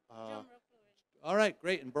Barrett. All right,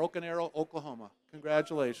 great, in Broken Arrow, Oklahoma.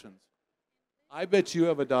 Congratulations. I bet you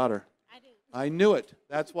have a daughter. I do. I knew it.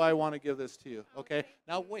 That's why I want to give this to you, okay?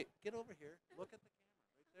 Now, wait, get over here. Look at the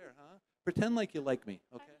camera right there, huh? Pretend like you like me,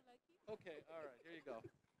 okay? Okay, all right, here you go.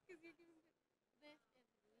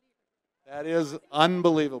 That is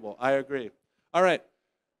unbelievable. I agree. All right,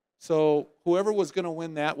 so whoever was going to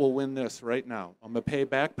win that will win this right now. I'm going to pay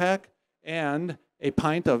backpack and a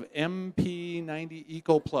pint of MP90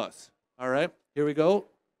 Eco Plus. All right, here we go.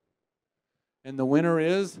 And the winner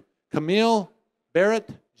is Camille Barrett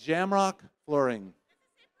Jamrock Flooring.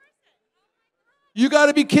 You got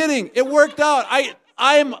to be kidding. It worked out.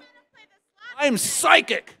 I'm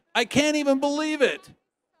psychic. I can't even believe it.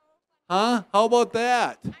 Huh? How about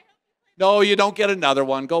that? No, you don't get another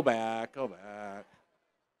one. Go back. Go back.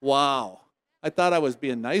 Wow. I thought I was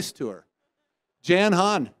being nice to her. Jan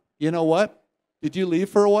Hahn, you know what? Did you leave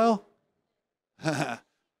for a while?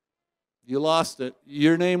 You lost it.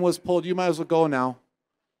 Your name was pulled. You might as well go now.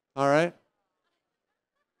 All right?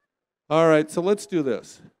 All right, so let's do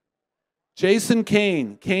this. Jason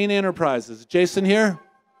Kane, Kane Enterprises. Jason here?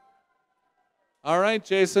 All right,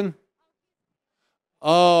 Jason.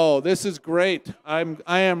 Oh, this is great. I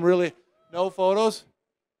am really, no photos?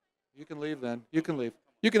 You can leave then. You can leave.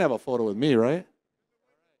 You can have a photo with me, right?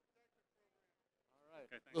 All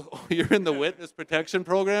right. Oh, you're in the witness protection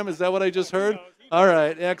program? Is that what I just heard? All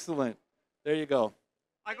right, excellent. There you go.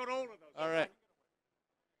 I got all of those. All right.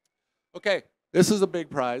 Okay, this is a big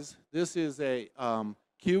prize. This is a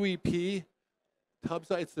QEP tub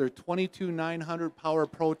saw. It's their 22900 Power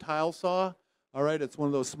Pro tile saw. All right, it's one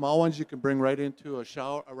of those small ones you can bring right into a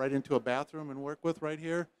shower, right into a bathroom and work with right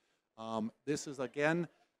here. This is, again,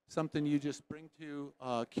 something you just bring to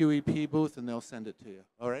a QEP booth and they'll send it to you.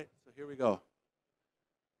 All right, so here we go.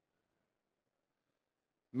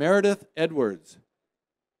 Meredith Edwards.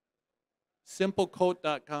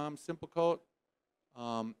 Simplecoat.com, Simplecoat.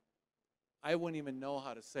 I wouldn't even know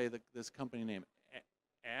how to say this company name.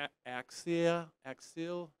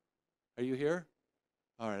 Axial? Are you here?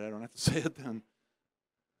 All right, I don't have to say it then.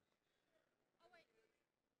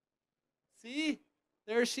 See?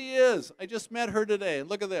 There she is. I just met her today. And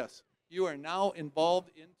look at this. You are now involved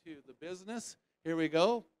into the business. Here we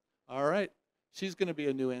go. All right. She's going to be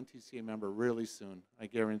a new NTCA member really soon, I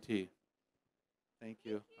guarantee. Thank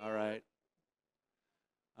you. All right.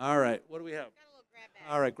 All right. What do we have?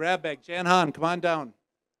 All right, grab bag. Jan Hahn, come on down.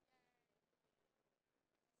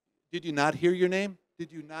 Did you not hear your name?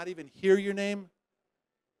 Did you not even hear your name?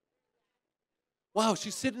 Wow,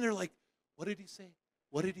 she's sitting there like, what did he say?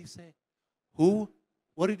 What did he say? Who?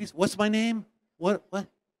 What did he say? What's my name? What?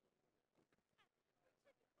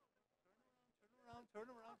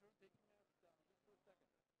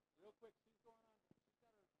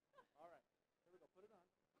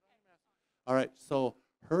 All right, so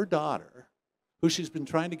her daughter, who she's been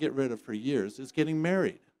trying to get rid of for years, is getting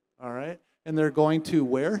married. All right, and they're going to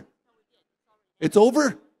where? It's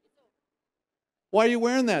over? Why are you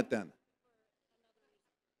wearing that then?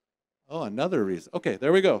 Oh, another reason. Okay,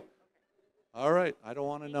 there we go. All right, I don't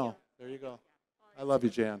want to know. There you go. I love you,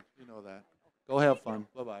 Jan. You know that. Go have fun.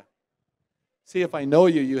 Bye-bye. See, if I know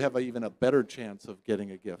you, you have even a better chance of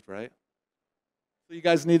getting a gift, right? So you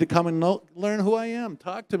guys need to come and learn who I am.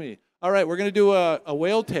 Talk to me. All right, we're going to do a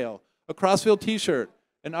whale tail, a Crossfield t-shirt,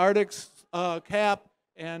 an Arctic's cap,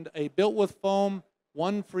 and a built with foam,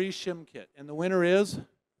 one free shim kit. And the winner is?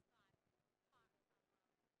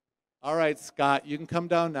 All right, Scott, you can come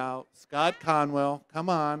down now. Scott Conwell, come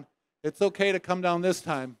on. It's okay to come down this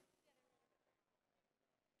time.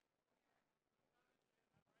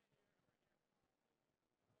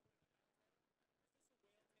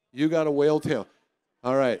 You got a whale tail.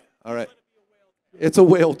 All right, all right. It's a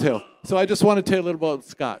whale tail. So I just want to tell you a little about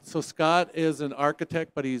Scott. So Scott is an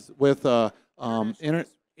architect, but he's with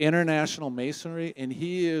International Masonry, and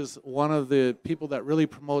he is one of the people that really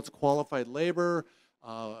promotes qualified labor,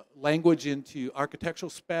 language into architectural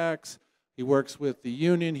specs. He works with the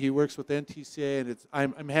union. He works with NTCA, and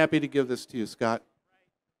I'm happy to give this to you, Scott.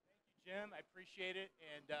 Thank you, Jim. I appreciate it.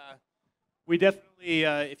 And we definitely,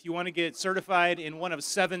 if you want to get certified in one of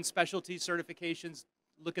 7 specialty certifications,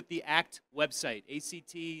 look at the ACT website,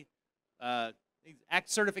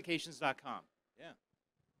 actcertifications.com. Yeah.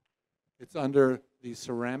 It's under the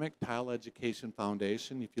Ceramic Tile Education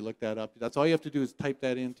Foundation. If you look that up, that's all you have to do is type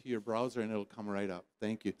that into your browser, and it'll come right up.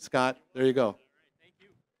 Thank you. Scott, there you go. All right, thank you.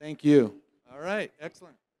 Thank you. All right,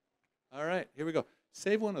 excellent. All right, here we go.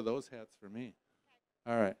 Save one of those hats for me.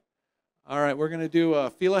 All right. All right, we're going to do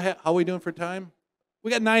a Fila hat. How are we doing for time?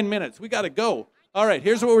 We got 9 minutes. We got to go. All right,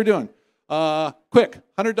 here's what we're doing. Quick,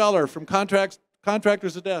 $100 from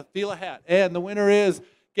Contractors of Death, Fila hat. And the winner is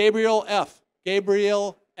Gabriel F.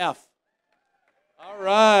 Gabriel F. All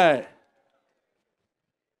right.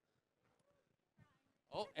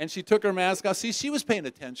 Oh, and she took her mask off. See, she was paying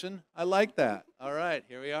attention. I like that. All right,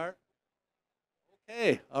 here we are.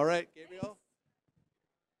 Okay, all right, Gabriel.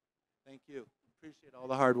 Thank you. Appreciate all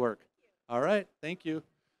the hard work. All right, thank you.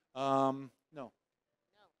 No.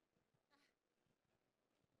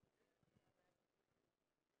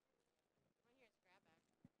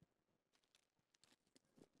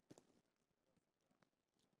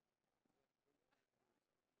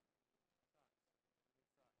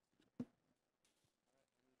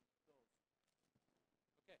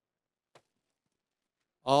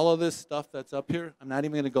 All of this stuff that's up here, I'm not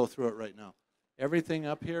even going to go through it right now. Everything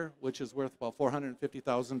up here, which is worth about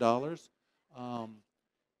 $450,000,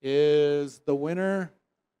 is the winner,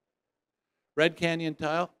 Red Canyon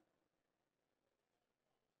Tile.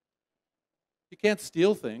 You can't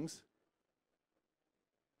steal things.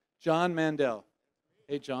 John Mandel.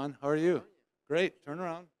 Hey, John, how are you? Great. Turn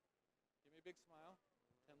around. Give me a big smile.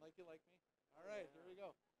 Pretend like you like me. All right, here we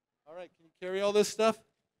go. All right, can you carry all this stuff?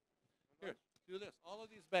 Here, do this. All of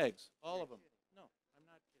these bags, all of them. No, I'm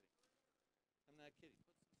not kidding. I'm not kidding.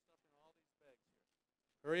 Put some stuff in all these bags here.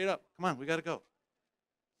 Hurry it up. Come on, we got to go.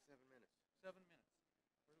 7 minutes. 7 minutes.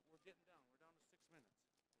 We're getting down. We're down to 6 minutes.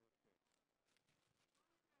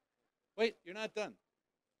 Wait, you're not done.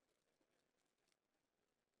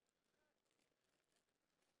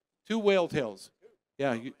 2 whale tails.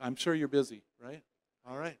 Yeah, I'm sure you're busy, right?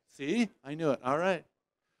 All right. See? I knew it. All right.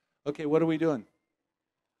 Okay, what are we doing?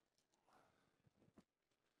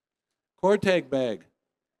 Core tag bag.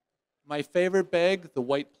 My favorite bag, the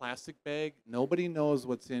white plastic bag. Nobody knows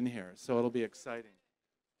what's in here, so it'll be exciting.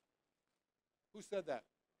 Who said that?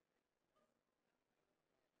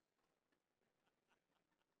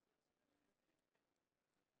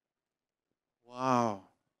 Wow.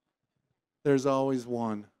 There's always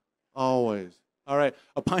one. Always. All right,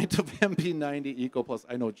 a pint of MP90 Eco Plus.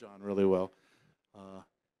 I know John really well,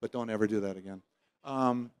 but don't ever do that again.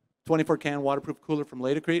 24-can waterproof cooler from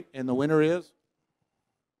Ladecrete, and the winner is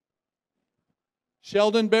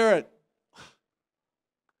Sheldon Barrett.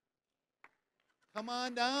 Come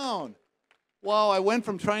on down. Wow, I went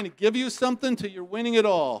from trying to give you something to you're winning it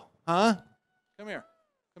all. Huh? Come here.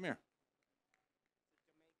 Come here.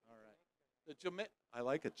 All right. I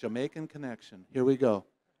like it. Jamaican connection. Here we go.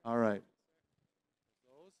 All right.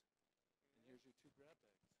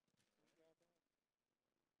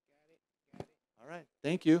 All right.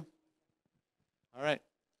 Thank you. All right.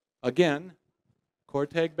 Again, core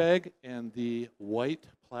tag bag and the white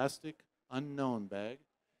plastic unknown bag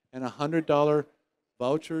and a $100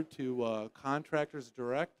 voucher to Contractors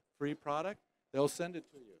Direct, free product. They'll send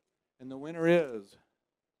it to you. And the winner is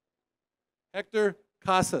Hector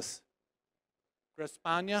Casas.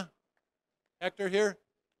 España. Hector here?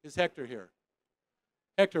 Is Hector here?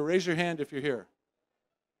 Hector, raise your hand if you're here.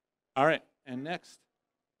 All right, and next.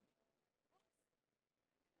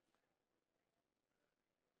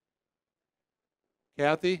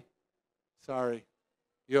 Kathy, sorry,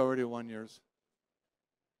 you already won yours.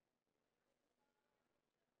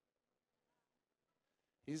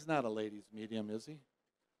 He's not a ladies' medium, is he?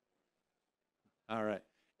 All right.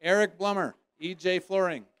 Eric Blummer, EJ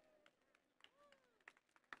Flooring.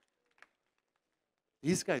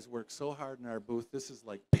 These guys work so hard in our booth, this is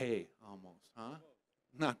like pay almost, huh?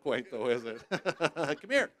 Not quite though, is it? Come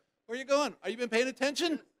here. Where are you going? Are you been paying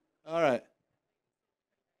attention? All right.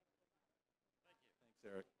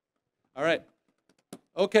 Thanks, Eric. All right.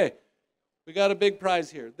 Okay. We got a big prize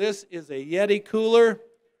here. This is a Yeti cooler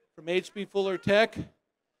from H.B. Fuller Tech.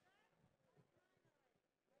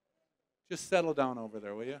 Just settle down over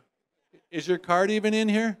there, will you? Is your card even in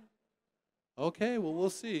here? Okay, well, we'll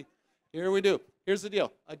see. Here we do. Here's the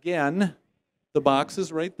deal. Again, the box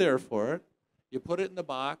is right there for it. You put it in the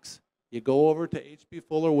box. You go over to H.B.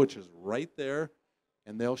 Fuller, which is right there,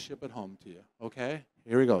 and they'll ship it home to you. Okay?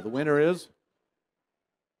 Here we go. The winner is?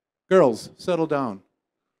 Girls, settle down.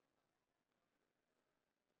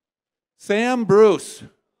 Sam Bruce,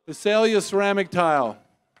 Visalia ceramic tile.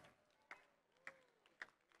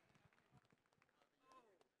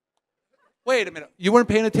 Wait a minute. You weren't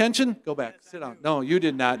paying attention? Go back. Sit down. No, you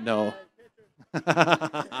did not know.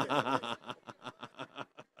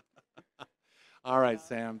 All right,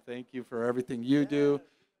 Sam. Thank you for everything you do.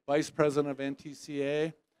 Vice President of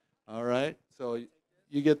NTCA. All right. So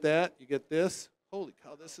you get that. You get this. Holy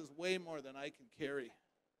cow, this is way more than I can carry.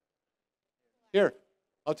 Here,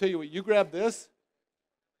 I'll tell you what. You grab this.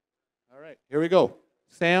 All right. Here we go.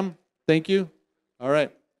 Sam, thank you. All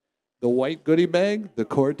right. The white goodie bag, the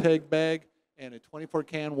Corteg bag, and a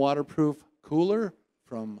 24-can waterproof cooler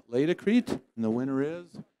from Ladacrete. And the winner is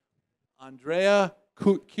Andrea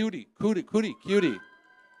Cutie. What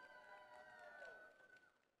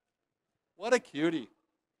a cutie.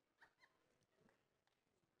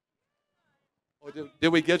 Oh, did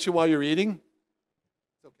we get you while you're eating?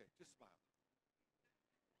 It's okay. Just smile.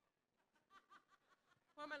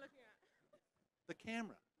 What am I looking at? The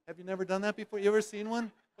camera. Have you never done that before? You ever seen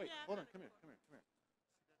one? Wait, Yeah, hold on. Come here.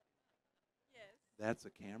 Yes. That's a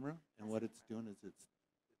camera, and what it's doing is it's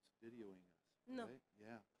videoing us. No. Right?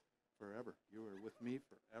 Yeah, forever. You were with me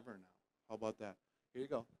forever now. How about that? Here you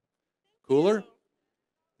go. Cooler.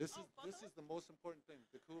 This is the most important thing.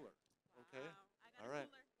 The cooler. Okay. All right.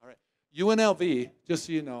 All right. UNLV, just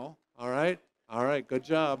so you know. All right. All right. Good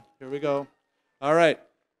job. Here we go. All right.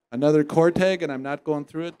 Another Corteg, and I'm not going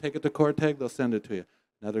through it. Take it to Corteg. They'll send it to you.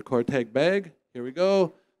 Another Corteg bag. Here we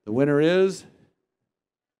go. The winner is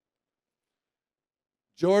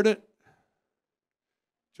Jorblan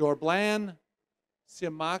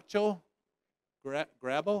Siamacho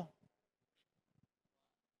Grabo.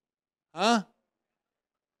 Huh?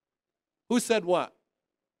 Who said what?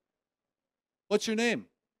 What's your name?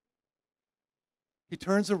 He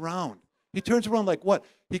turns around. He turns around like what?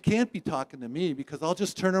 He can't be talking to me because I'll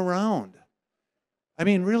just turn around. I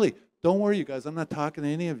mean, really, don't worry, you guys. I'm not talking to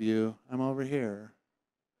any of you. I'm over here.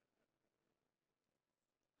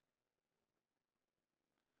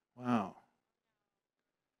 Wow.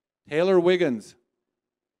 Taylor Wiggins.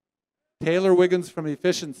 Taylor Wiggins from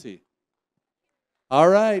Efficiency. All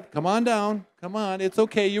right, come on down. Come on. It's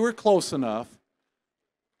okay. You were close enough.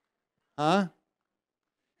 Huh?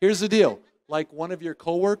 Here's the deal. Like one of your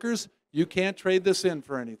coworkers, you can't trade this in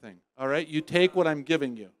for anything. All right? You take what I'm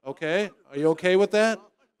giving you. Okay? Are you okay with that?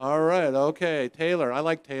 All right. Okay. Taylor. I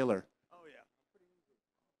like Taylor. Oh, yeah.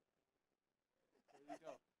 There you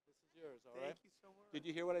go. This is yours. All right? Thank you so much. Did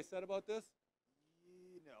you hear what I said about this?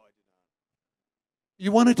 No, I did not.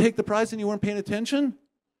 You want to take the prize and you weren't paying attention?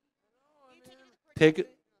 Take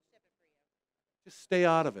it. Just stay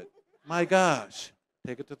out of it. My gosh.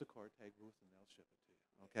 Take it to the Corteg booth and they'll ship it to you.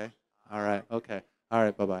 Okay? All right. Okay. All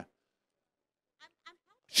right. Bye-bye.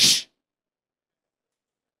 Shh.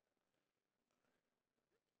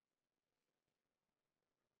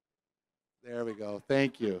 There we go.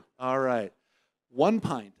 Thank you. All right. 1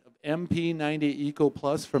 pint of MP90 Eco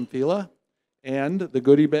Plus from Fila and the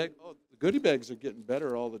goodie bag. Oh, the goodie bags are getting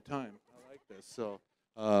better all the time. I like this. So,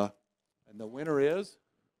 and the winner is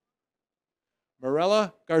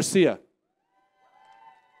Morella Garcia.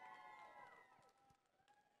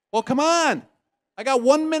 Well, come on. I got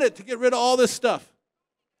 1 minute to get rid of all this stuff.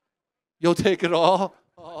 You'll take it all?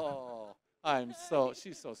 Oh,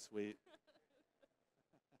 she's so sweet.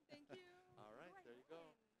 Thank you. All right, there you go.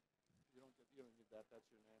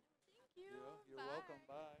 welcome.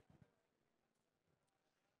 Bye.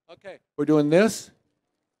 Okay, we're doing this.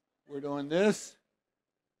 We're doing this.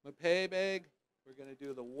 Mapei bag. We're going to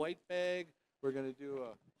do the white bag. We're going to do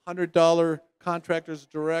a $100 Contractors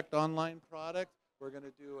Direct online product. We're going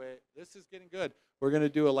to do this is getting good. We're going to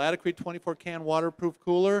do a Latacrete 24-can waterproof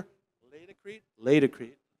cooler.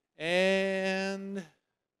 Latacrete. And,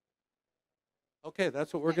 okay,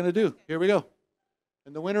 that's what we're going to do. Here we go.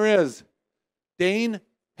 And the winner is Dane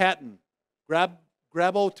Patton.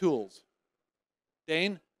 Grabo Tools.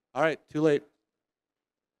 Dane? All right, too late.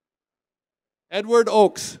 Edward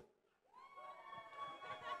Oakes.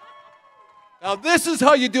 Now this is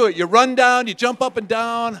how you do it. You run down, you jump up and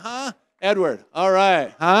down, huh? Edward, all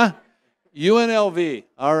right, huh? UNLV,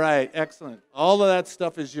 all right, excellent. All of that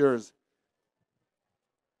stuff is yours.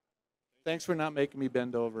 Thanks for not making me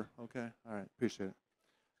bend over, okay? All right, appreciate it.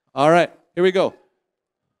 All right, here we go.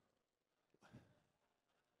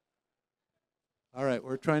 All right,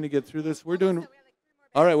 we're trying to get through this. We're doing,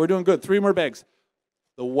 all right, we're doing good. 3 more bags.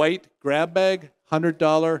 The white grab bag,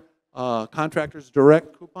 $100 Contractors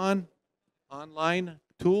Direct coupon, online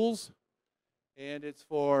tools, and it's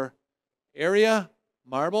for Area,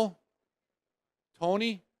 Marble,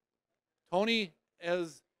 Tony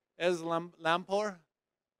as Lampor.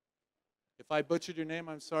 If I butchered your name,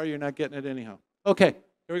 I'm sorry, you're not getting it anyhow. Okay,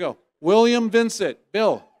 here we go. William Vincent,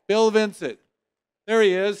 Bill Vincent. There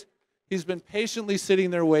he is. He's been patiently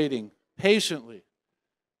sitting there waiting, patiently.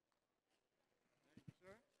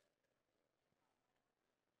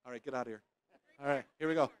 All right, get out of here. All right, here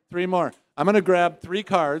we go. 3 more. I'm going to grab 3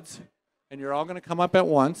 cards, and you're all going to come up at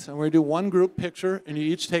once, and we're going to do one group picture, and you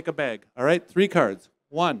each take a bag. All right, 3 cards.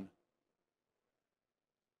 1.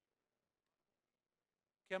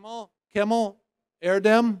 Kemal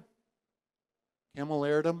Erdem. Kemal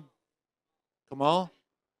Erdem. Kamal?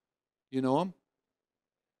 You know him?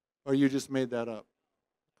 Or you just made that up?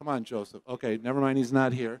 Come on, Joseph. Okay, never mind. He's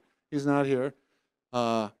not here. He's not here.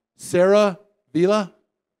 Sarah Vila.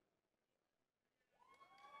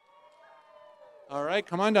 All right,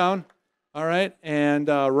 come on down. All right, and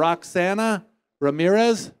Roxana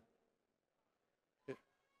Ramirez.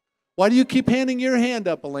 Why do you keep handing your hand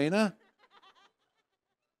up, Elena?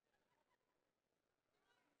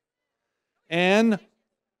 And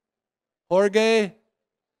Jorge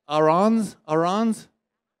Arons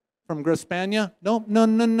from Grespania. No.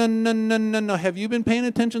 Have you been paying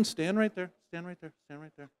attention? Stand right there. Stand right there. Stand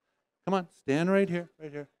right there. Come on, stand right here.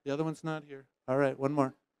 Right here. The other one's not here. All right, one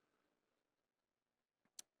more.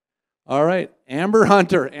 All right, Amber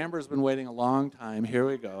Hunter. Amber's been waiting a long time. Here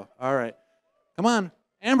we go. All right. Come on,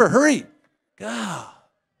 Amber, hurry. God.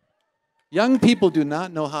 Young people do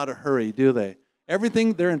not know how to hurry, do they?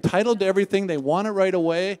 Everything, they're entitled to everything. They want it right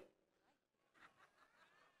away.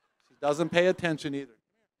 She doesn't pay attention either.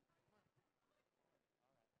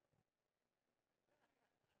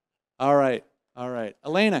 All right, all right.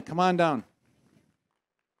 Elena, come on down.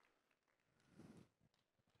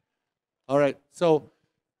 All right, so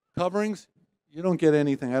coverings, you don't get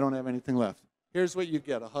anything. I don't have anything left. Here's what you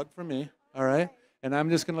get, a hug from me, all right? And I'm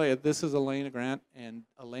just going to let you, this is Elena Grant, and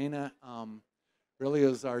Elena really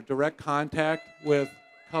is our direct contact with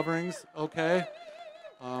coverings, okay?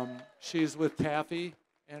 She's with Taffy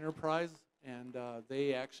Enterprise, and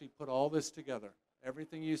they actually put all this together.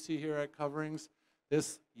 Everything you see here at coverings,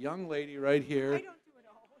 this young lady right here. I don't do it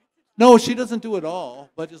all. No, she doesn't do it all,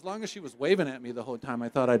 but as long as she was waving at me the whole time, I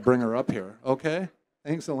thought I'd bring her up here, okay?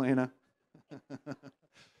 Thanks, Elena.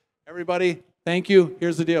 Everybody, thank you.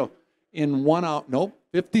 Here's the deal. In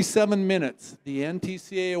 57 minutes, the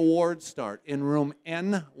NTCA awards start in room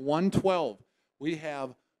N112. We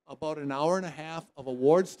have about an hour and a half of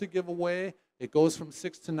awards to give away. It goes from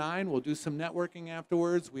 6 to 9. We'll do some networking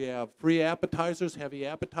afterwards. We have free appetizers, heavy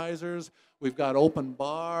appetizers. We've got open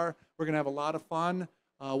bar. We're going to have a lot of fun.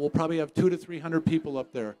 We'll probably have 200 to 300 people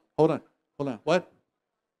up there. Hold on. What?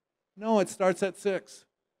 No, it starts at 6.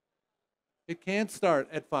 It can't start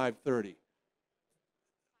at 5:30.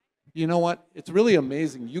 You know what? It's really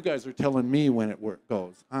amazing. You guys are telling me when it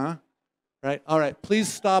goes, huh? Right? All right. Please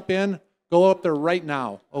stop in. Go up there right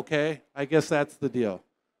now, okay? I guess that's the deal.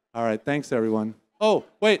 All right. Thanks, everyone. Oh,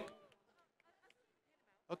 wait.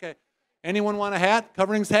 Okay. Anyone want a hat?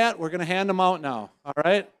 Coverings hat? We're going to hand them out now. All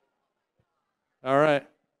right? All right.